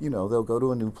 You know, they'll go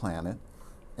to a new planet,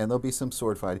 and there'll be some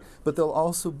sword fighting, but there'll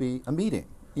also be a meeting,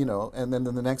 you know, and then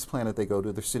the next planet they go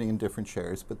to, they're sitting in different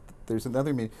chairs, but there's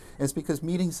another meeting. And it's because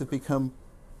meetings have become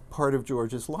part of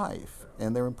George's life,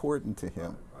 and they're important to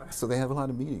him. So they have a lot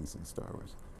of meetings in Star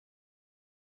Wars.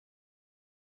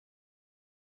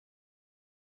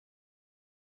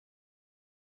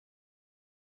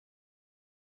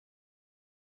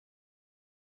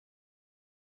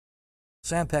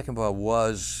 Sam Peckinpah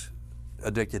was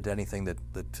addicted to anything that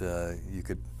you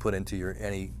could put into your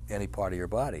any part of your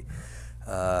body,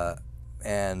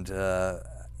 and I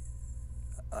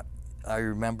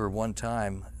remember one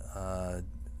time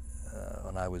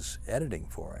when I was editing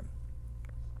for him,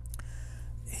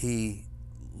 he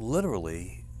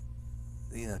literally,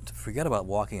 you know, to forget about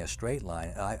walking a straight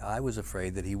line. I was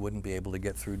afraid that he wouldn't be able to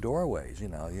get through doorways. You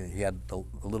know, he had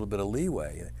a little bit of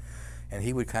leeway, and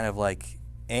he would kind of like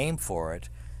aim for it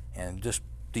and just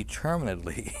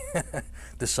determinedly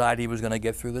decide he was going to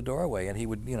get through the doorway, and he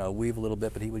would, you know, weave a little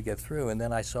bit, but he would get through. And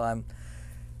then I saw him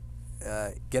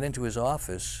get into his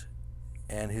office,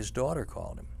 and his daughter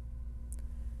called him.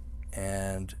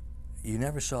 And you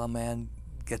never saw a man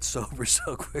get sober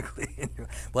so quickly.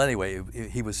 Well, anyway,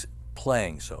 he was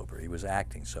playing sober, he was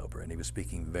acting sober, and he was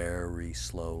speaking very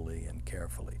slowly and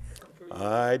carefully.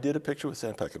 I did a picture with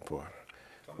Sam Peckinpah.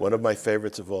 One of my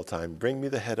favorites of all time. Bring me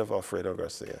the head of Alfredo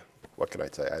Garcia. What can I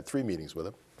say? I had 3 meetings with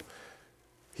him.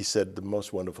 He said the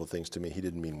most wonderful things to me. He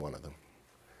didn't mean one of them.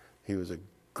 He was a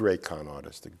great con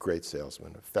artist, a great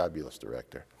salesman, a fabulous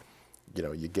director. You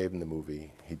know, you gave him the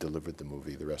movie, he delivered the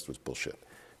movie, the rest was bullshit.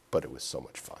 But it was so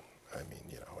much fun. I mean,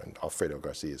 you know, and Alfredo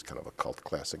Garcia is kind of a cult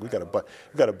classic. We got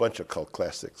a bunch of cult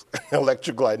classics.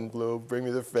 Electric Glide in Blue, Bring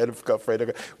Me the Fed of Alfredo.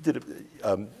 We did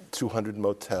 200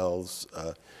 Motels,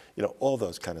 you know, all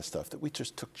those kind of stuff that we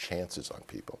just took chances on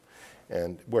people.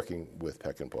 And working with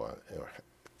Peckinpah,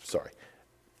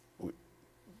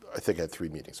 I think I had 3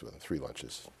 meetings with him, 3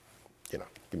 lunches. You know,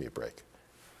 give me a break.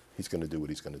 He's going to do what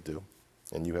he's going to do,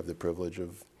 and you have the privilege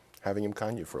of having him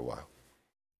con you for a while.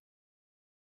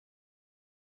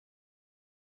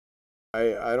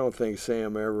 I don't think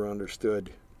Sam ever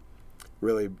understood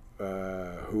really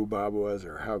who Bob was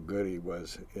or how good he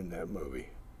was in that movie.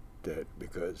 I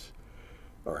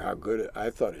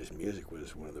thought his music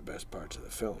was one of the best parts of the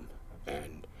film,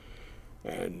 and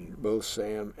both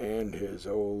Sam and his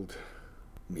old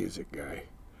music guy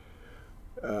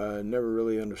never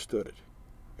really understood it.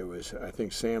 I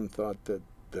think Sam thought that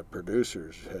the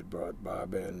producers had brought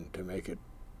Bob in to make it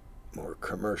more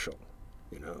commercial,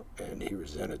 you know, and he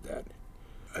resented that.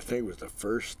 I think it was the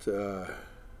first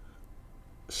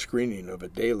screening of a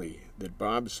daily that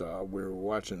Bob saw. We were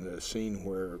watching the scene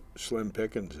where Slim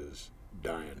Pickens is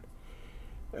dying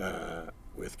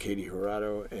with Katie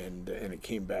Jurado, and it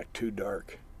came back too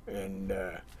dark, and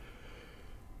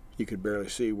you could barely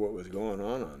see what was going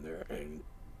on there. And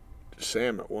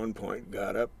Sam at one point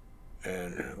got up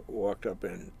and walked up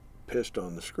and pissed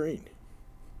on the screen,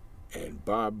 and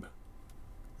Bob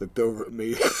looked over at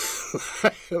me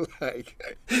like,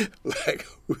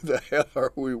 who the hell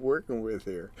are we working with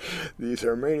here? These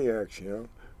are maniacs, you know.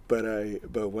 But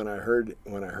when I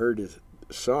heard his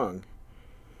song,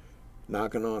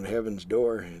 Knocking on Heaven's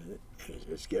Door, and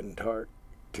it's getting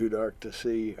too dark to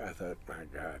see, I thought, my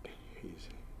God,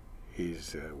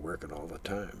 he's working all the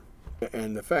time.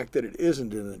 And the fact that it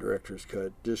isn't in the director's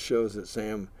cut just shows that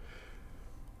Sam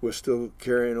was still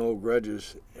carrying old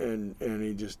grudges, and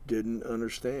he just didn't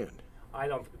understand. I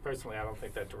don't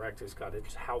think that director's cut.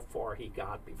 It's how far he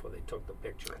got before they took the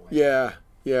picture away. Yeah.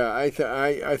 I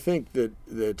think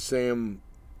that Sam,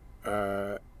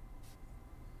 as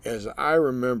I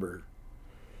remember,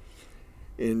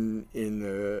 in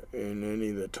any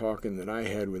of the talking that I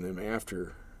had with him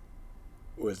after,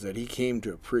 was that he came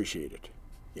to appreciate it.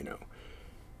 You know,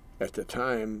 at the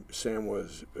time, Sam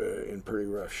was in pretty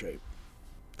rough shape.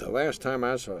 The last time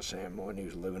I saw Sam, when he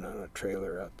was living on a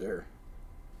trailer out there,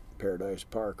 Paradise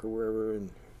Park or wherever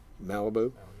in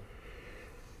Malibu,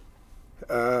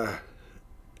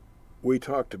 we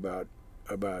talked about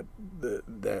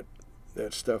that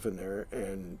stuff in there,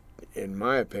 and in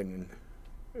my opinion,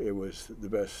 it was the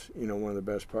best, you know, one of the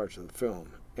best parts of the film,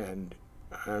 and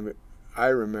I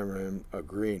remember him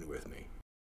agreeing with me.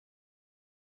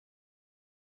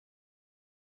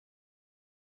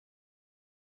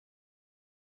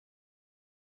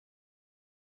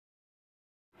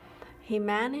 He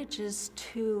manages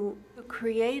to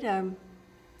create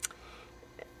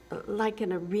like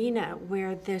an arena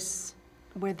where this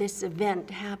event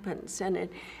happens, and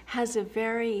it has a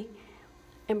very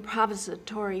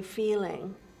improvisatory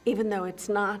feeling, even though it's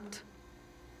not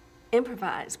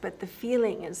improvised, but the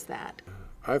feeling is that.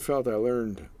 I felt I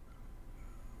learned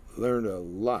a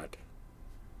lot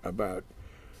about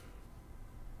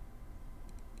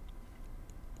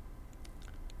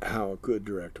how a good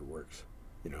director works.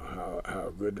 You know, how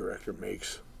a good director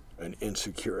makes an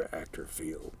insecure actor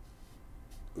feel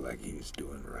like he's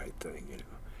doing the right thing, you know.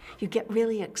 You get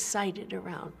really excited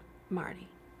around Marty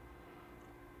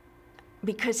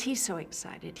because he's so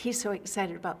excited. He's so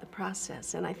excited about the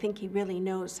process, and I think he really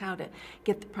knows how to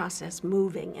get the process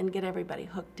moving and get everybody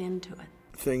hooked into it.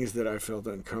 Things that I felt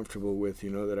uncomfortable with,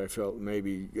 you know, that I felt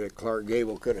maybe Clark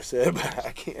Gable could have said, but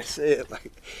I can't say it.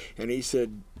 And he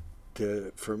said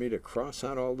for me to cross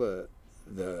out all the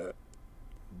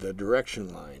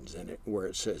direction lines in it where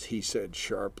it says he said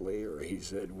sharply or he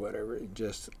said whatever,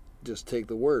 just take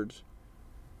the words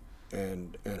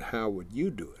and how would you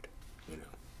do it, you know.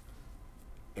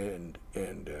 And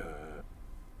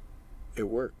it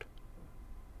worked,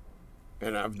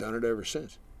 and I've done it ever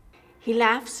since. He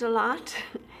laughs a lot.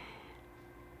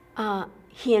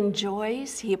 He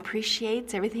enjoys, he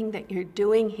appreciates everything that you're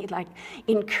doing. He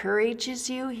encourages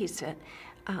you. He said,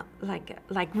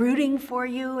 like rooting for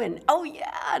you, and oh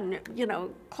yeah, and you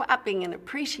know, clapping and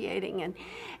appreciating,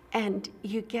 and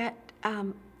you get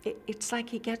it's like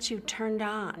he gets you turned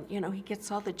on. You know, he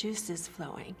gets all the juices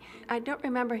flowing. I don't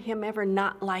remember him ever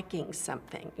not liking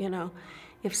something. You know,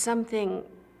 if something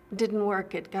didn't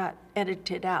work, it got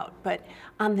edited out. But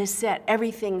on this set,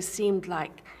 everything seemed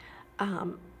like a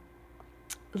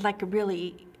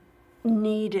really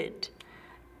needed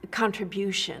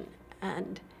contribution,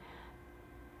 and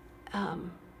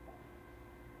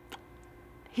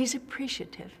he's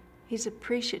appreciative. He's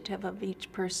appreciative of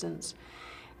each person's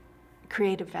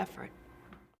creative effort.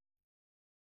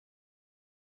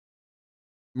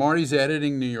 Marty's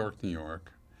editing New York, New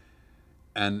York,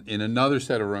 and in another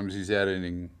set of rooms, he's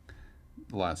editing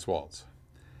The Last Waltz.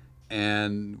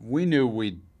 And we knew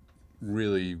we'd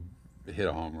really hit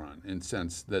a home run in the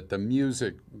sense that the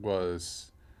music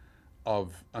was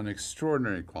of an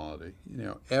extraordinary quality. You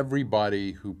know,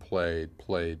 everybody who played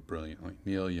brilliantly.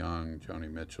 Neil Young,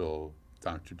 Joni Mitchell,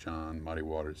 Dr. John, Muddy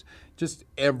Waters, just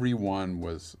everyone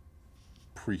was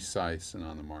precise and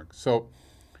on the mark. So,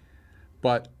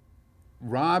 but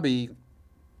Robbie,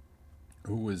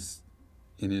 who was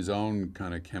in his own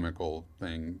kind of chemical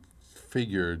thing,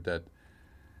 figured that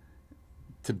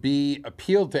to be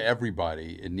appealed to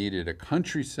everybody, it needed a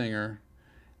country singer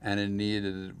and it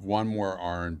needed one more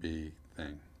R&B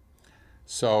thing.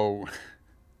 So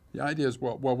the idea is,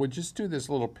 well, we'll just do this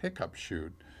little pickup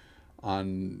shoot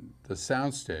on the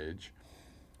soundstage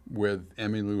with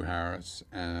Emmylou Harris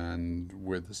and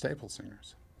with the Staple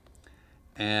Singers.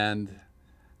 And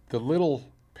the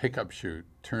little pickup shoot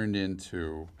turned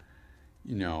into,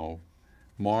 you know,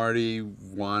 Marty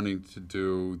wanting to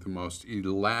do the most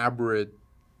elaborate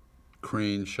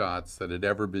crane shots that had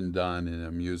ever been done in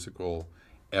a musical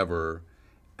ever.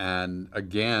 And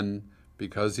again,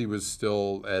 because he was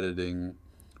still editing,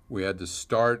 we had to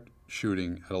start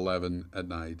shooting at 11 at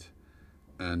night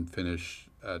and finish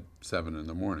at 7 in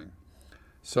the morning.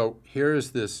 So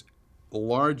here's this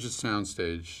largest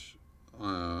soundstage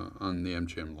on the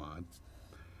MGM lot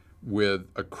with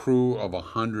a crew of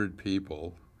 100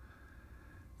 people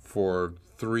for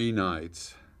 3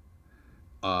 nights,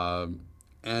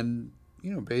 and,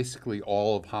 you know, basically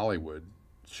all of Hollywood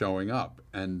showing up,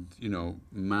 and, you know,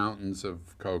 mountains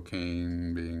of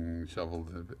cocaine being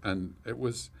shoveled, and it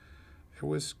was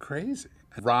crazy.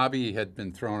 Robbie had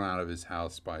been thrown out of his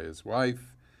house by his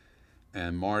wife,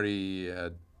 and Marty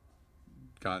had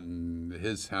gotten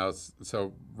his house.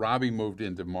 So Robbie moved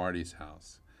into Marty's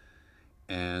house,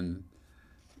 and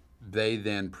they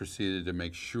then proceeded to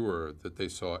make sure that they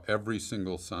saw every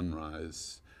single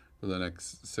sunrise for the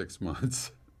next 6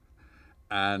 months.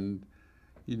 And,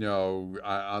 you know,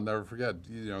 I'll never forget,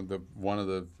 you know, one of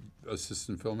the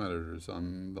assistant film editors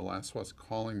on The Last Waltz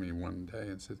calling me one day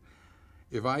and said,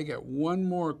 if I get one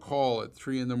more call at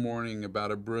 3 in the morning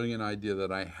about a brilliant idea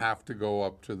that I have to go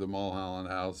up to the Mulholland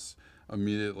House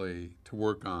immediately to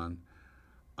work on,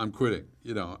 I'm quitting,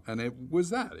 you know. And it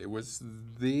was that. It was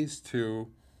these two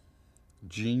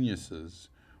geniuses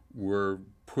were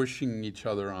pushing each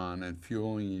other on and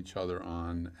fueling each other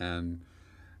on and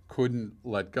couldn't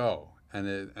let go.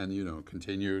 And you know,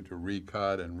 continued to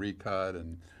recut and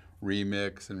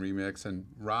remix. And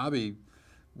Robbie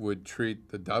would treat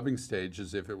the dubbing stage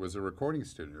as if it was a recording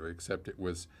studio, except it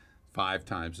was 5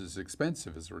 times as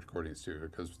expensive as a recording studio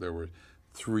because there were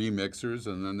 3 mixers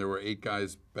and then there were 8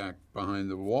 guys back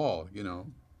behind the wall, you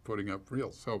know, putting up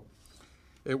reels. So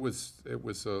it was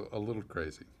a little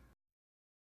crazy.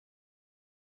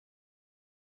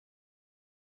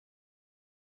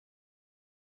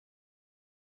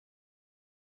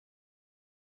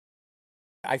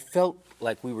 I felt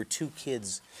like we were 2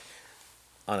 kids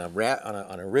on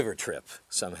a river trip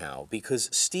somehow, because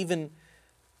Stephen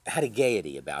had a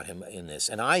gaiety about him in this,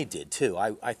 and I did too.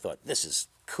 I thought, this is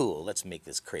cool, let's make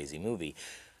this crazy movie.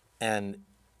 And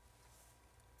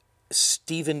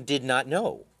Stephen did not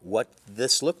know what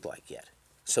this looked like yet.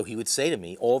 So he would say to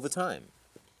me all the time,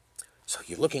 so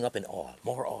you're looking up in awe,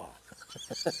 more awe.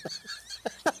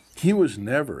 He was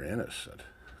never innocent.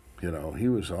 You know, he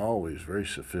was always very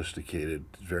sophisticated,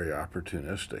 very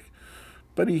opportunistic.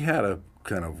 But he had a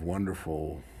kind of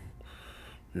wonderful,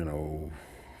 you know,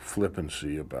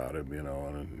 flippancy about him, you know,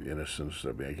 and innocence.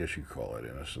 I mean, I guess you call it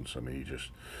innocence. I mean,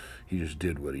 he just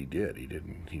did what he did.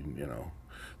 You know,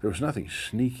 there was nothing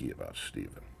sneaky about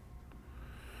Stephen.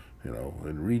 You know,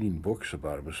 and reading books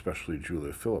about him, especially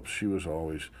Julia Phillips, she was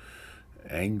always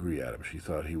angry at him. She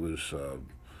thought he was,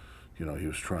 you know, he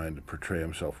was trying to portray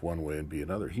himself one way and be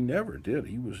another. He never did.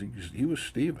 He was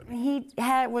Stephen. He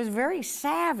was very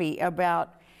savvy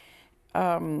about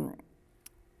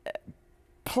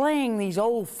playing these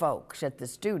old folks at the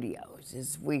studios,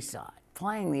 as we saw it.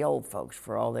 Playing the old folks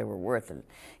for all they were worth and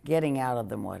getting out of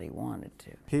them what he wanted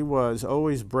to. He was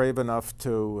always brave enough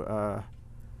to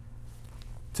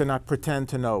not pretend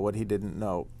to know what he didn't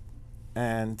know,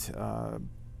 and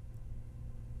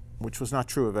which was not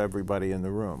true of everybody in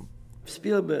the room.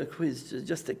 Spielberg, who is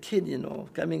just a kid, you know,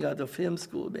 coming out of film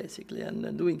school basically,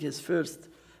 and doing his first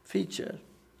feature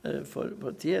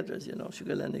for theaters, you know,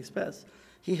 Sugarland Express.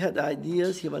 He had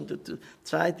ideas. He wanted to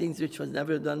try things which was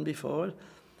never done before,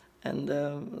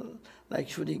 and like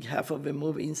shooting half of a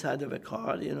movie inside of a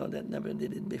car, you know, that never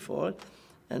did it before.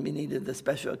 And we needed a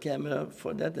special camera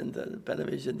for that, and the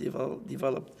Panavision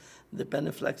developed the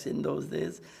Panaflex in those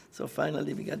days. So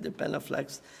finally we got the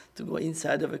Panaflex to go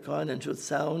inside of a car and shoot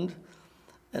sound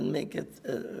and make it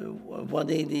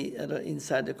 180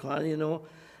 inside the car, you know,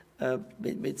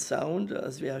 with sound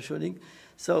as we are shooting.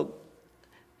 So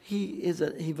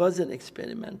he was an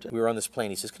experimenter. We were on this plane.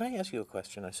 He says, "Can I ask you a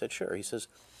question?" I said, "Sure." He says,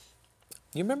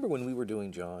 "You remember when we were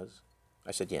doing Jaws?"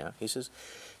 I said, "Yeah." He says,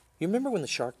 "You remember when the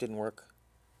shark didn't work?"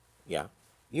 "Yeah."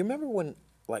 "You remember when,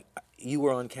 like, you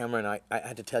were on camera and I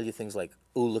had to tell you things like,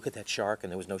 'Ooh, look at that shark,'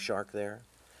 and there was no shark there?"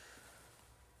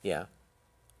 "Yeah."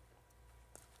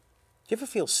 "Do you ever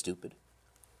feel stupid?"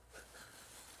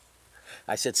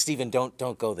 I said, "Stephen,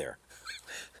 don't go there.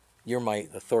 You're my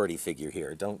authority figure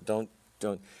here. Don't."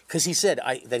 Because he said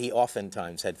that he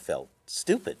oftentimes had felt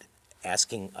stupid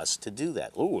asking us to do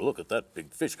that. "Oh, look at that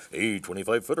big fish. Hey,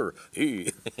 25-footer.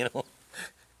 Hey," you know,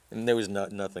 and there was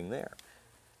nothing there.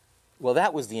 Well,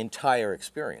 that was the entire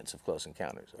experience of Close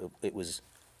Encounters. It was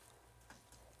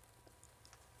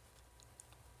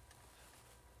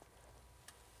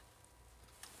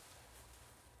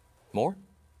more,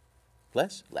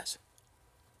 less, less.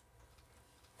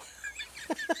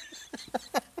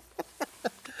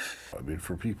 I mean,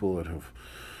 for people that have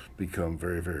become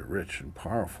very, very rich and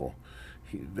powerful,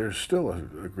 there's still a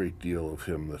great deal of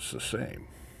him that's the same.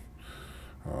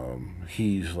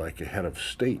 He's like a head of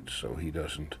state, so he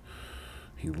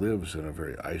lives in a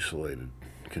very isolated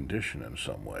condition in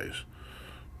some ways,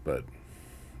 but,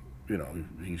 you know,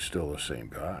 he's still the same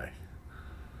guy.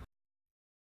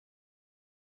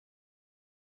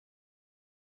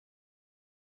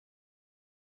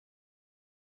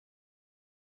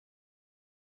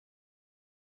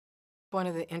 One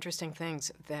of the interesting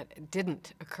things that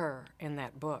didn't occur in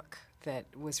that book that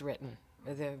was written,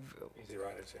 Easy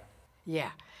Riders, yeah.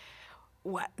 Yeah.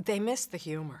 They missed the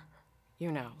humor, you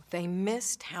know. They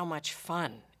missed how much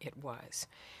fun it was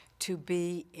to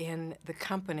be in the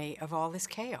company of all this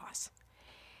chaos.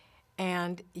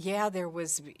 And yeah, there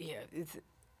was,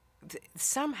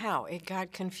 somehow it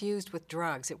got confused with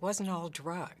drugs. It wasn't all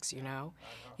drugs, you know.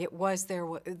 It was,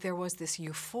 there was this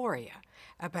euphoria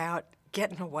about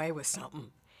getting away with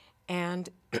something and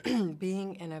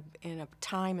being in a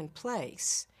time and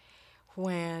place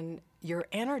when your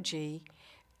energy,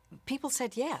 people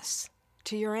said yes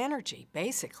to your energy,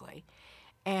 basically,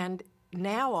 and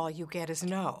now all you get is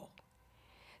no.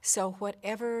 So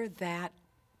whatever that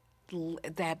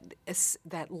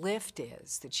lift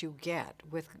is that you get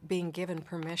with being given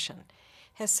permission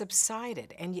has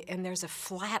subsided, and there's a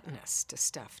flatness to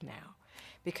stuff now,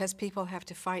 because people have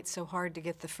to fight so hard to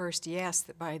get the first yes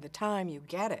that by the time you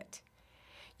get it,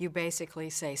 you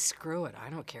basically say, screw it, I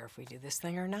don't care if we do this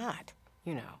thing or not,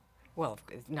 you know. Well,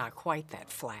 it's not quite that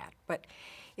flat, but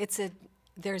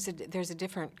there's a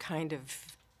different kind of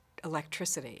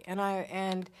electricity,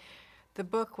 and the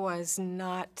book was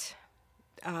not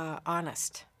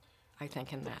honest, I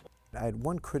think, in that. I had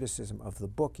one criticism of the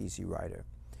book, Easy Rider.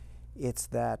 It's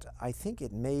that I think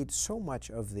it made so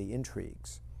much of the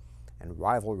intrigues and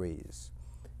rivalries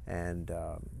and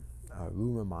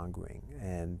rumor mongering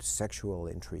and sexual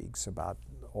intrigues about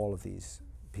all of these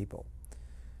people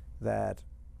that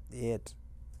it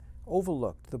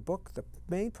overlooked the book. The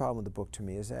main problem with the book to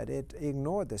me is that it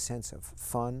ignored the sense of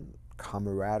fun,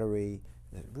 camaraderie,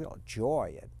 the real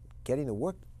joy at getting the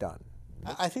work done.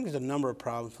 I think there's a number of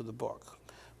problems with the book.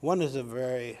 One is a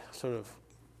very sort of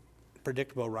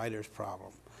predictable writer's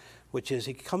problem, which is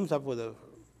he comes up with an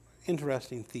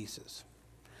interesting thesis.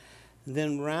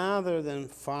 Then rather than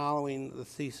following the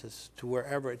thesis to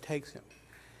wherever it takes him,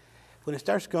 when it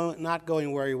starts not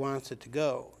going where he wants it to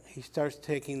go, he starts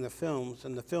taking the films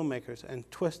and the filmmakers and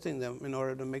twisting them in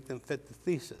order to make them fit the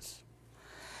thesis.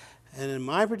 And in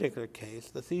my particular case,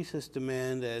 the thesis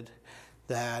demanded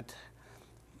that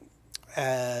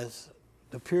as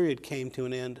the period came to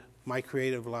an end, my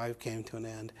creative life came to an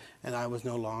end, and I was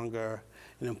no longer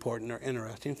an important or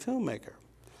interesting filmmaker.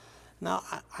 Now,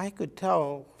 I could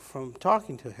tell from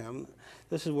talking to him,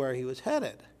 this is where he was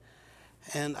headed.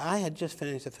 And I had just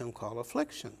finished a film called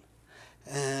Affliction.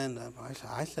 And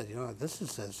I said, you know, this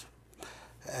is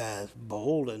as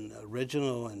bold and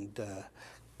original and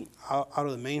out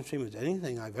of the mainstream as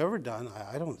anything I've ever done.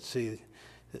 I don't see,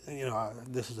 you know,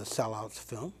 this is a sellout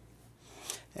film.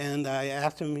 And I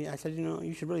asked him, I said, you know,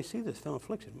 you should really see this film,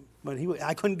 Affliction. But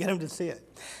I couldn't get him to see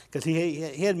it, because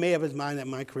he had made up his mind that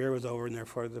my career was over, and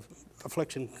therefore the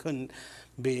Affliction couldn't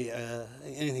be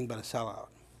anything but a sellout.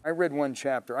 I read one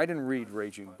chapter. I didn't read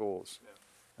Raging Bulls.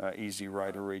 Easy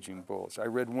Rider, Raging Bulls. I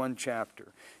read one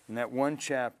chapter. In that one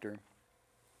chapter,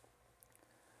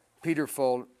 Peter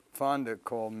Fonda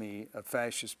called me a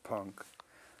fascist punk.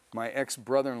 My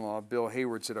ex-brother-in-law, Bill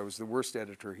Hayward, said I was the worst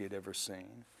editor he had ever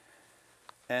seen.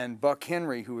 And Buck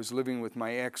Henry, who was living with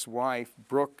my ex-wife,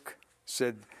 Brooke,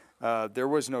 said there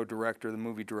was no director, the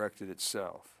movie directed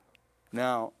itself.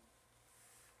 Now,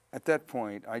 at that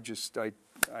point,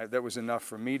 that was enough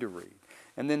for me to read.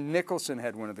 And then Nicholson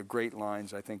had one of the great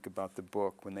lines, I think, about the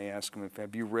book when they asked him,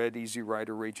 have you read Easy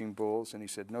Rider, Raging Bulls? And he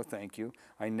said, no, thank you.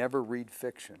 I never read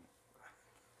fiction.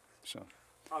 So.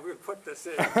 I'm going to put this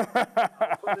in.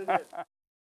 I'll put it in.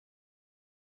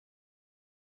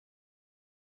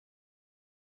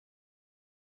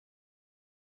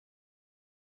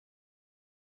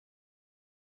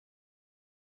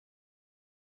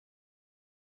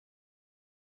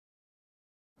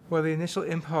 Well, the initial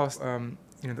impulse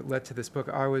that led to this book,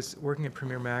 I was working at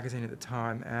Premiere Magazine at the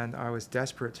time, and I was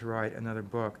desperate to write another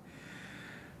book.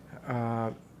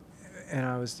 And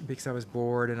because I was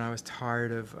bored and I was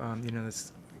tired of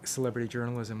this celebrity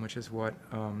journalism, which is what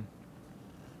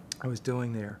I was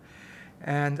doing there.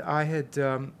 And I had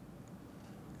done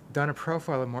a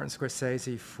profile of Martin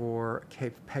Scorsese for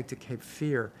Peg to Cape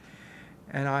Fear.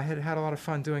 And I had had a lot of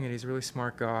fun doing it. He's a really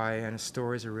smart guy, and his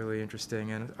stories are really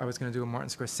interesting. And I was going to do a Martin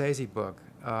Scorsese book,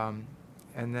 and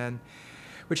then,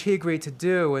 which he agreed to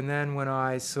do. And then when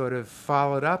I sort of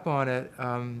followed up on it,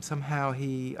 somehow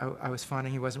I was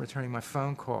finding he wasn't returning my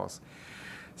phone calls.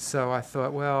 So I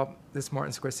thought, well, this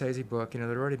Martin Scorsese book,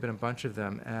 there'd already been a bunch of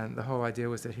them, and the whole idea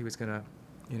was that he was going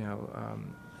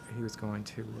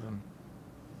to,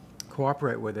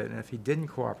 cooperate with it, and if he didn't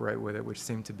cooperate with it, which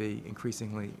seemed to be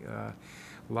increasingly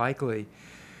likely,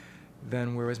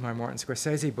 then where was my Martin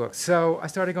Scorsese book? So I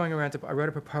started going around I wrote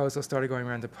a proposal, started going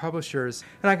around to publishers,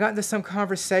 and I got into some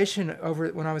conversation over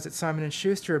when I was at Simon &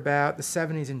 Schuster about the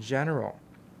 70s in general,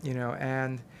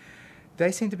 and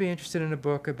they seemed to be interested in a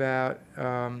book about,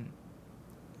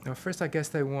 first I guess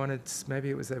they wanted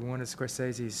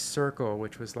Scorsese's Circle,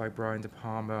 which was like Brian De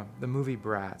Palma, the movie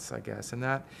Brats, I guess, and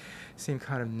that seemed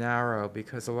kind of narrow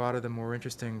because a lot of the more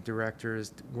interesting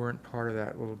directors weren't part of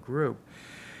that little group.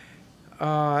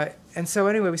 And so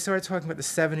anyway, we started talking about the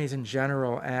 70s in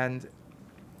general, and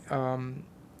I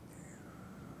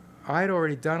had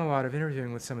already done a lot of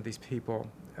interviewing with some of these people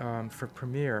for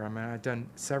Premiere. I mean, I'd done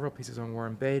several pieces on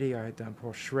Warren Beatty, I had done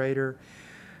Paul Schrader,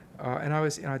 and I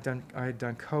had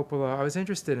done Coppola. I was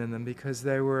interested in them because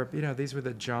they were, these were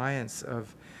the giants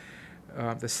of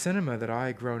the cinema that I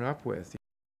had grown up with.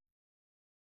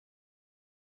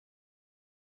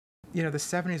 The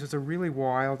 70s was a really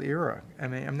wild era. I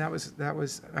mean that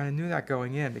was I knew that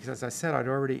going in because, as I said, I'd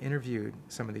already interviewed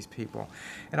some of these people,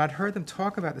 and I'd heard them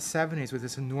talk about the 70s with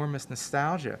this enormous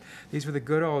nostalgia. These were the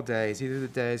good old days. These were the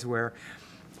days where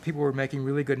people were making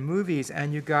really good movies,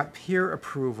 and you got peer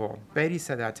approval. Beatty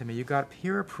said that to me. You got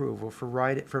peer approval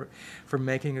for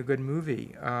making a good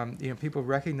movie. People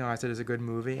recognized it as a good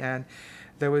movie, and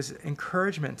there was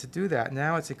encouragement to do that.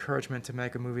 Now it's encouragement to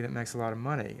make a movie that makes a lot of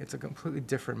money. It's a completely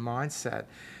different mindset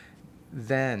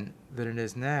then than it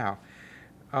is now.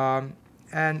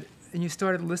 And you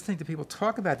started listening to people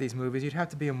talk about these movies. You'd have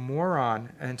to be a moron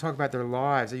and talk about their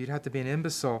lives, or you'd have to be an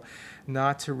imbecile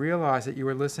not to realize that you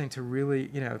were listening to really,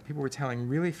 people were telling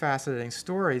really fascinating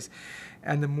stories.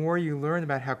 And the more you learned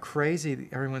about how crazy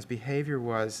everyone's behavior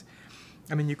was,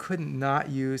 I mean, you couldn't not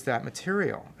use that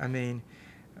material. I mean,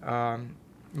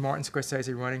 Martin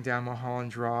Scorsese running down Mulholland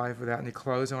Drive without any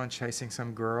clothes on, chasing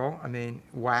some girl. I mean,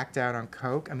 whacked out on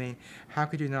coke. I mean, how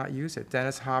could you not use it?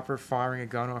 Dennis Hopper firing a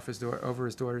gun over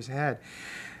his daughter's head.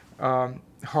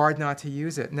 Hard not to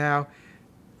use it. Now,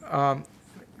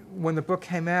 when the book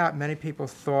came out, many people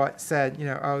said,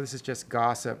 oh, this is just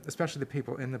gossip, especially the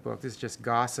people in the book. This is just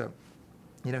gossip.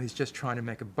 He's just trying to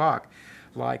make a buck.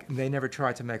 Like, they never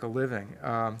tried to make a living.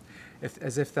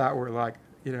 As if that were like,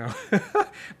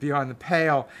 beyond the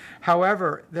pale.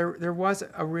 However, there was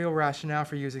a real rationale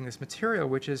for using this material,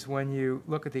 which is when you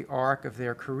look at the arc of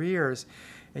their careers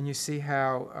and you see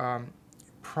how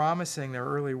promising their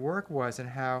early work was and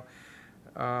how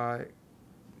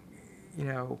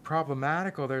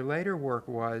problematical their later work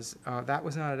was. That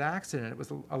was not an accident. It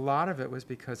was a lot of it was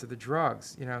because of the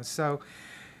drugs. So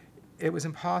it was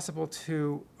impossible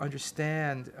to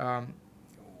understand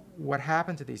what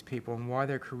happened to these people and why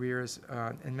their careers,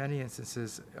 in many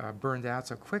instances, burned out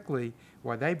so quickly,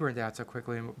 why they burned out so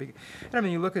quickly. And I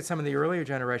mean, you look at some of the earlier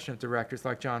generation of directors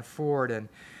like John Ford, and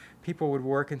people would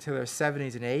work until their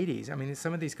 70s and 80s. I mean,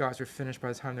 some of these guys were finished by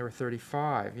the time they were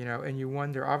 35, and you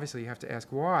wonder, obviously you have to ask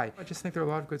why. I just think there are a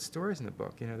lot of good stories in the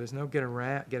book. There's no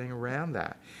getting around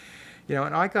that. You know,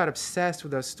 and I got obsessed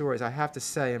with those stories, I have to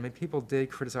say. I mean, people did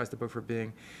criticize the book for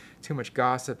being too much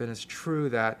gossip, and it's true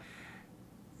that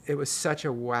it was such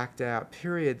a whacked out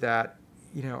period that,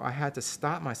 you know, I had to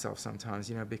stop myself sometimes,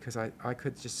 you know, because I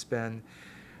could just spend,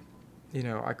 you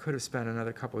know, I could have spent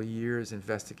another couple of years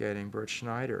investigating Bert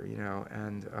Schneider, you know,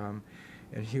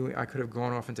 and Huey, I could have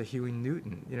gone off into Huey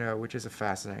Newton, you know, which is a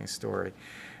fascinating story.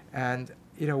 And,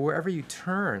 you know, wherever you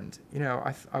turned, you know,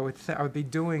 I would be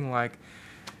doing like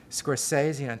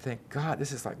Scorsese and I'd think, God,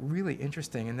 this is like really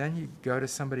interesting. And then you go to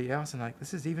somebody else and like,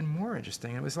 this is even more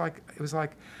interesting. And it was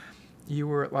like you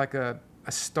were like a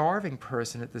starving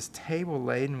person at this table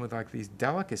laden with like these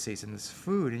delicacies and this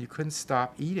food, and you couldn't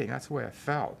stop eating. That's the way I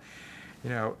felt.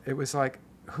 You know, it was like,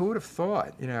 who would have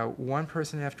thought, you know, one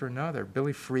person after another,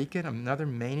 Billy Friedkin, another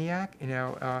maniac, you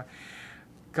know,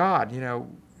 God, you know,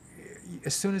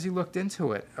 as soon as you looked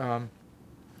into it,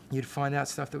 you'd find out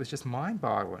stuff that was just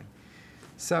mind-boggling.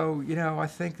 So, you know, I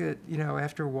think that, you know,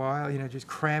 after a while, you know, just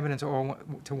cram it into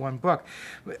one book.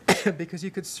 Because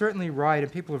you could certainly write,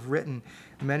 and people have written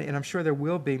many, and I'm sure there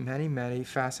will be many, many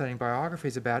fascinating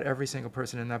biographies about every single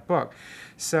person in that book.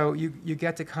 So you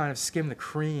get to kind of skim the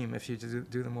cream if you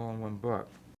do them all in one book.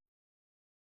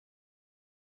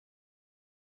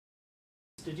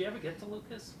 Did you ever get to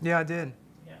Lucas? Yeah, I did.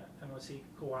 Yeah, and was he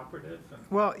cooperative?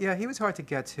 Well, yeah, he was hard to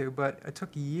get to, but it took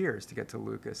years to get to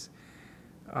Lucas.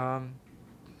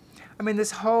 I mean,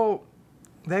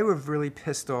 they were really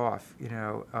pissed off, you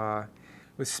know.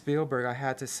 With Spielberg, I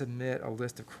had to submit a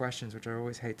list of questions, which I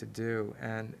always hate to do,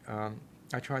 and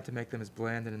I tried to make them as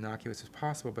bland and innocuous as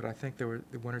possible, but I think there were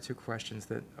one or two questions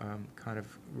that kind of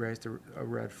raised a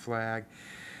red flag.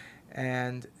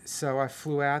 And so I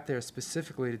flew out there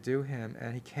specifically to do him,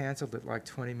 and he canceled it like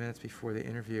 20 minutes before the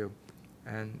interview,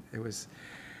 and it was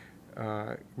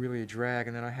really a drag.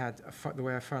 And then I had the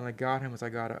way I finally got him was I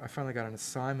finally got an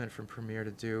assignment from Premiere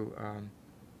to do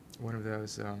one of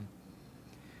those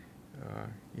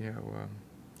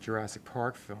Jurassic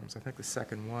Park films. I think the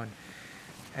second one.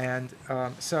 And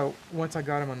so once I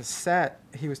got him on the set,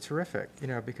 he was terrific, you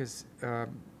know, because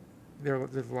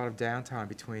there's a lot of downtime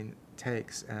between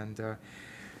takes, and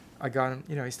I got him,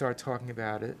 you know, he started talking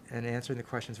about it and answering the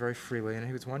questions very freely, and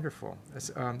he was wonderful.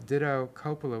 Ditto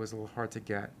Coppola was a little hard to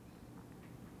get.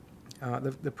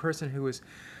 The person who was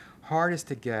hardest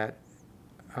to get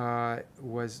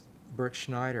was Bert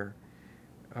Schneider,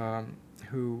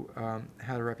 who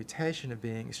had a reputation of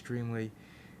being extremely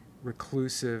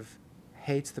reclusive,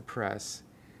 hates the press.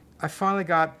 I finally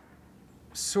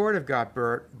sort of got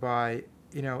Bert by,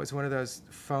 you know, it was one of those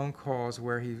phone calls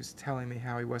where he was telling me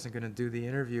how he wasn't going to do the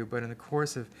interview, but in the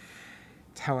course of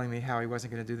telling me how he wasn't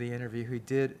going to do the interview, he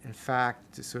did, in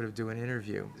fact, to sort of do an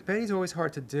interview. Beatty's always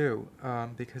hard to do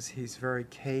because he's very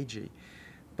cagey,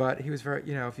 but he was very,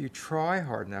 you know, if you try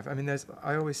hard enough, I mean,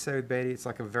 I always say with Beatty, it's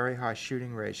like a very high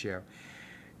shooting ratio.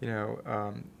 You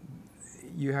know,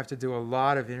 you have to do a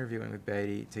lot of interviewing with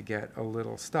Beatty to get a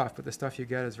little stuff, but the stuff you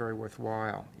get is very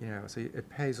worthwhile, you know, so it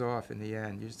pays off in the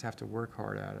end. You just have to work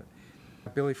hard at it.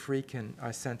 Billy Friedkin,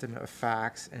 I sent him a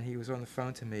fax, and he was on the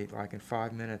phone to me like in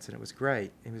 5 minutes, and it was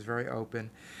great. He was very open,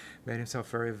 made himself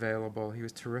very available. He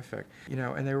was terrific, you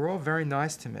know, and they were all very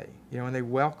nice to me, you know, and they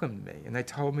welcomed me, and they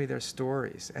told me their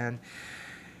stories, and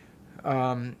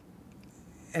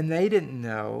they didn't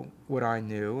know what I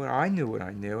knew, and I knew what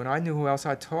I knew, and I knew who else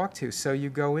I'd talk to. So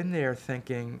you go in there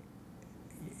thinking,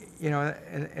 you know,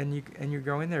 and you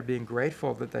go in there being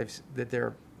grateful that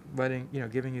they're letting, you know,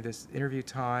 giving you this interview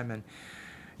time, and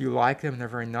you like them, and they're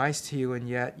very nice to you, and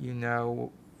yet you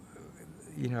know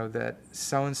that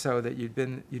so and so that you'd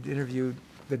interviewed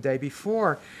the day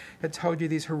before had told you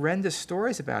these horrendous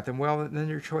stories about them. Well, then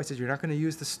your choice is you're not going to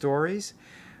use the stories,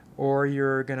 or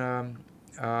you're going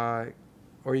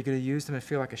to use them and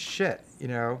feel like a shit, you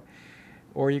know,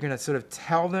 or you're going to sort of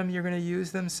tell them you're going to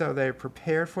use them so they're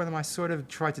prepared for them. I sort of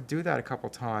tried to do that a couple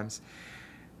times,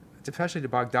 especially to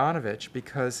Bogdanovich,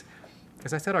 because,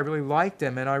 as I said, I really liked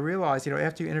him, and I realized, you know,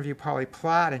 after you interview Polly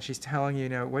Platt and she's telling you, you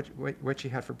know, what she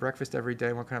had for breakfast every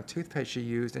day, what kind of toothpaste she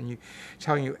used, and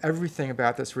telling you everything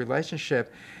about this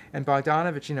relationship, and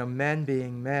Bogdanovich, you know, men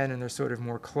being men, and they're sort of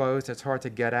more closed, it's hard to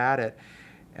get at it,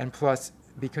 and plus,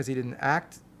 because he didn't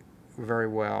act very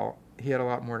well, he had a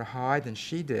lot more to hide than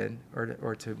she did, or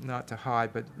not to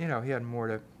hide, but, you know, he had more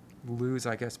to lose,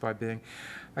 I guess, by being.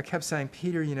 I kept saying,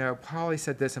 Peter, you know, Polly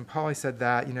said this and Polly said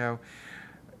that, you know,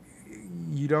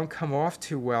 you don't come off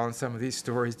too well in some of these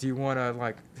stories. Do you want to,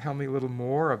 like, tell me a little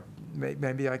more of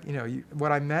maybe, like, you know,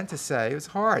 what I meant to say? It was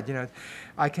hard, you know.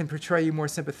 I can portray you more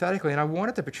sympathetically, and I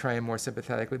wanted to portray him more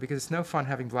sympathetically because it's no fun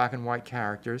having black and white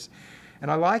characters, and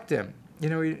I liked him. You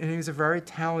know, and he was a very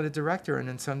talented director, and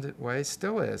in some ways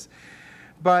still is.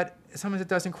 But sometimes it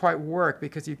doesn't quite work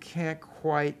because you can't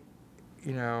quite,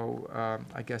 you know,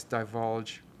 I guess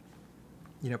divulge,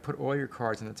 you know, put all your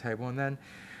cards on the table, and then,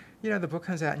 you know, the book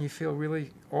comes out and you feel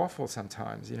really awful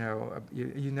sometimes. You know,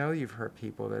 you know you've hurt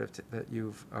people that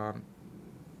you've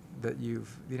you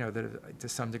know that have, to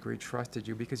some degree, trusted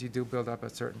you, because you do build up a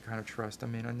certain kind of trust. I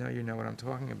mean, I know you know what I'm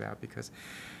talking about, because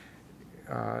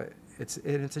it's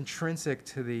intrinsic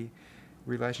to the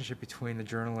relationship between the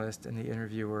journalist and the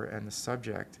interviewer and the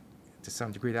subject to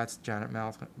some degree. That's Janet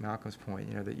Malcolm's point,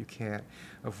 you know, that you can't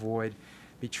avoid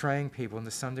betraying people, and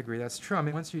to some degree that's true. I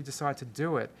mean, once you decide to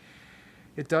do it,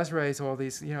 it does raise all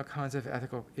these, you know, kinds of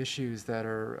ethical issues that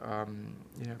are,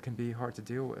 you know, can be hard to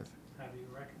deal with. How do you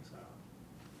reconcile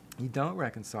it? You don't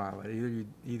reconcile it.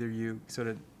 Either you sort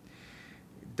of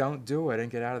don't do it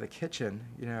and get out of the kitchen,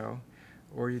 you know,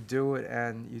 or you do it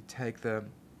and you take the,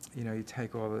 you know, you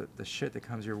take all the shit that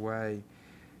comes your way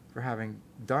for having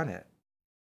done it.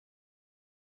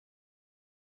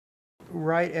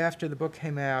 Right after the book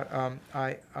came out,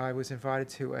 I was invited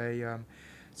to a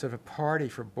sort of a party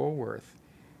for Bulworth.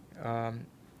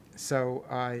 So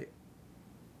I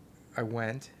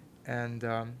went, and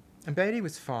Beatty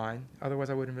was fine. Otherwise,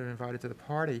 I wouldn't have been invited to the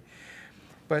party.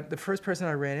 But the first person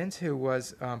I ran into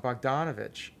was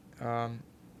Bogdanovich,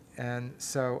 and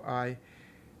so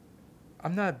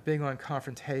I'm not big on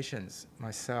confrontations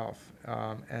myself,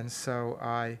 and so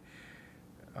I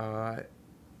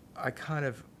kind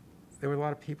of, there were a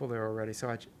lot of people there already, so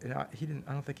I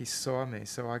don't think he saw me,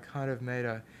 so I kind of made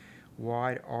a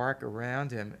wide arc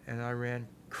around him, and I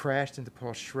crashed into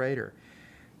Paul Schrader,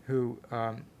 who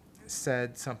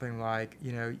said something like,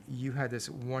 you know, you had this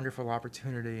wonderful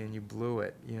opportunity and you blew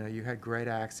it. You know, you had great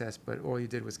access, but all you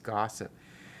did was gossip.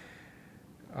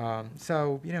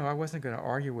 So, you know, I wasn't going to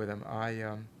argue with him.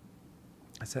 I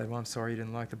said, well, I'm sorry you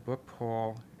didn't like the book,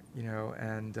 Paul, you know,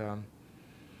 and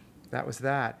that was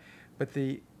that. But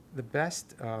the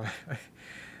best of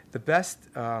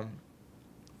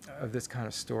this kind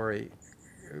of story,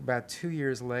 about 3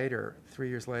 years later,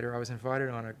 I was invited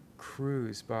on a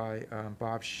cruise by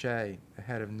Bob Shea, the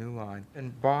head of New Line.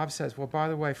 And Bob says, well, by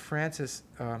the way, Francis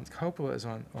Coppola is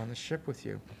on the ship with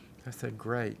you. I said,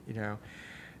 great, you know.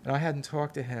 And I hadn't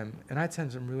talked to him, and I'd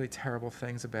said some really terrible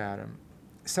things about him.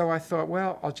 So I thought,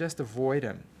 well, I'll just avoid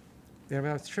him. You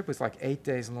know, the trip was like 8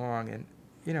 days long, and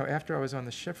you know, after I was on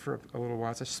the ship for a little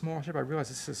while, it's a small ship. I realized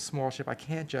this is a small ship. I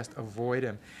can't just avoid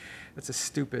him. It's a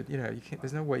stupid, you know, you can't,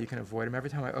 there's no way you can avoid him. Every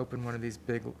time I open one of these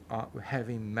big,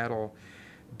 heavy metal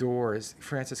doors,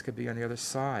 Francis could be on the other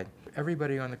side.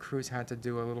 Everybody on the cruise had to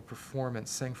do a little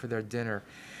performance, sing for their dinner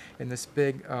in this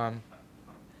big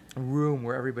room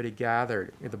where everybody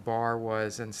gathered, the bar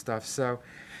was and stuff. So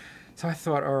I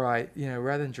thought, all right, you know,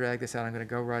 rather than drag this out, I'm going to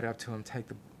go right up to him, take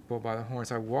the bull by the horns.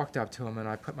 So I walked up to him and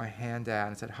I put my hand out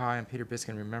and said, hi, I'm Peter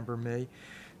Biskin, remember me?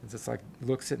 And just like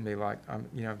looks at me like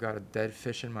you know, I've got a dead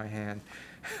fish in my hand.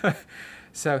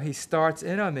 So he starts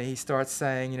in on me. He starts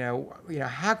saying, you know,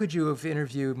 how could you have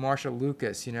interviewed Marsha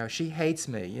Lucas? You know, she hates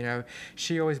me. You know,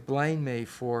 she always blamed me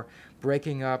for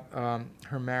breaking up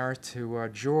her marriage to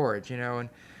George. You know, and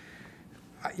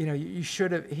you know, you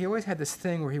should have. He always had this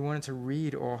thing where he wanted to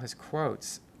read all his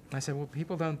quotes. I said, well,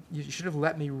 people don't. You should have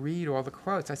let me read all the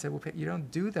quotes. I said, well, you don't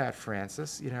do that,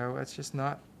 Francis. You know, it's just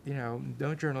not. You know,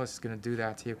 no journalist is going to do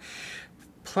that to you.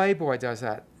 Playboy does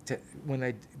that when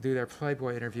they do their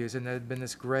Playboy interviews, and there had been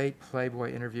this great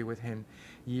Playboy interview with him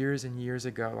years and years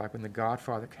ago, like when The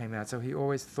Godfather came out. So he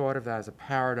always thought of that as a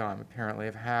paradigm, apparently,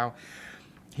 of how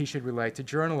he should relate to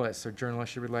journalists, or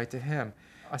journalists should relate to him.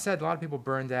 I said a lot of people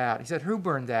burned out. He said, who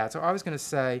burned out? So I was going to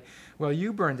say, well,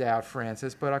 you burned out,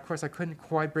 Francis, but of course I couldn't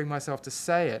quite bring myself to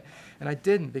say it, and I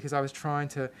didn't, because I was trying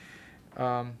to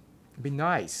be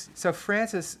nice. So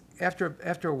Francis, after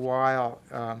a while,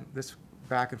 this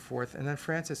back and forth, and then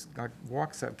Francis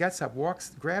gets up,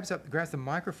 grabs the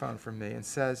microphone from me and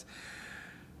says,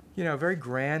 you know, very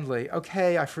grandly,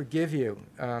 okay, I forgive you,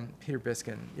 Peter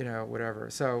Biskin, you know, whatever.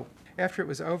 So after it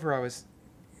was over, I was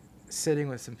sitting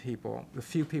with some people, the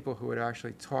few people who would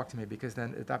actually talk to me, because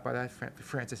then by that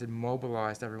Francis had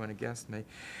mobilized everyone against me.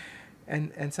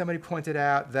 And somebody pointed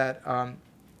out that,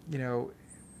 you know,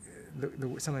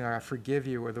 something like I forgive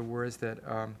you, or the words that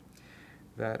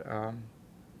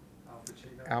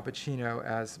Al Pacino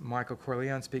as Michael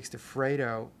Corleone speaks to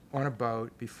Fredo on a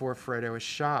boat before Fredo is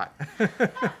shot.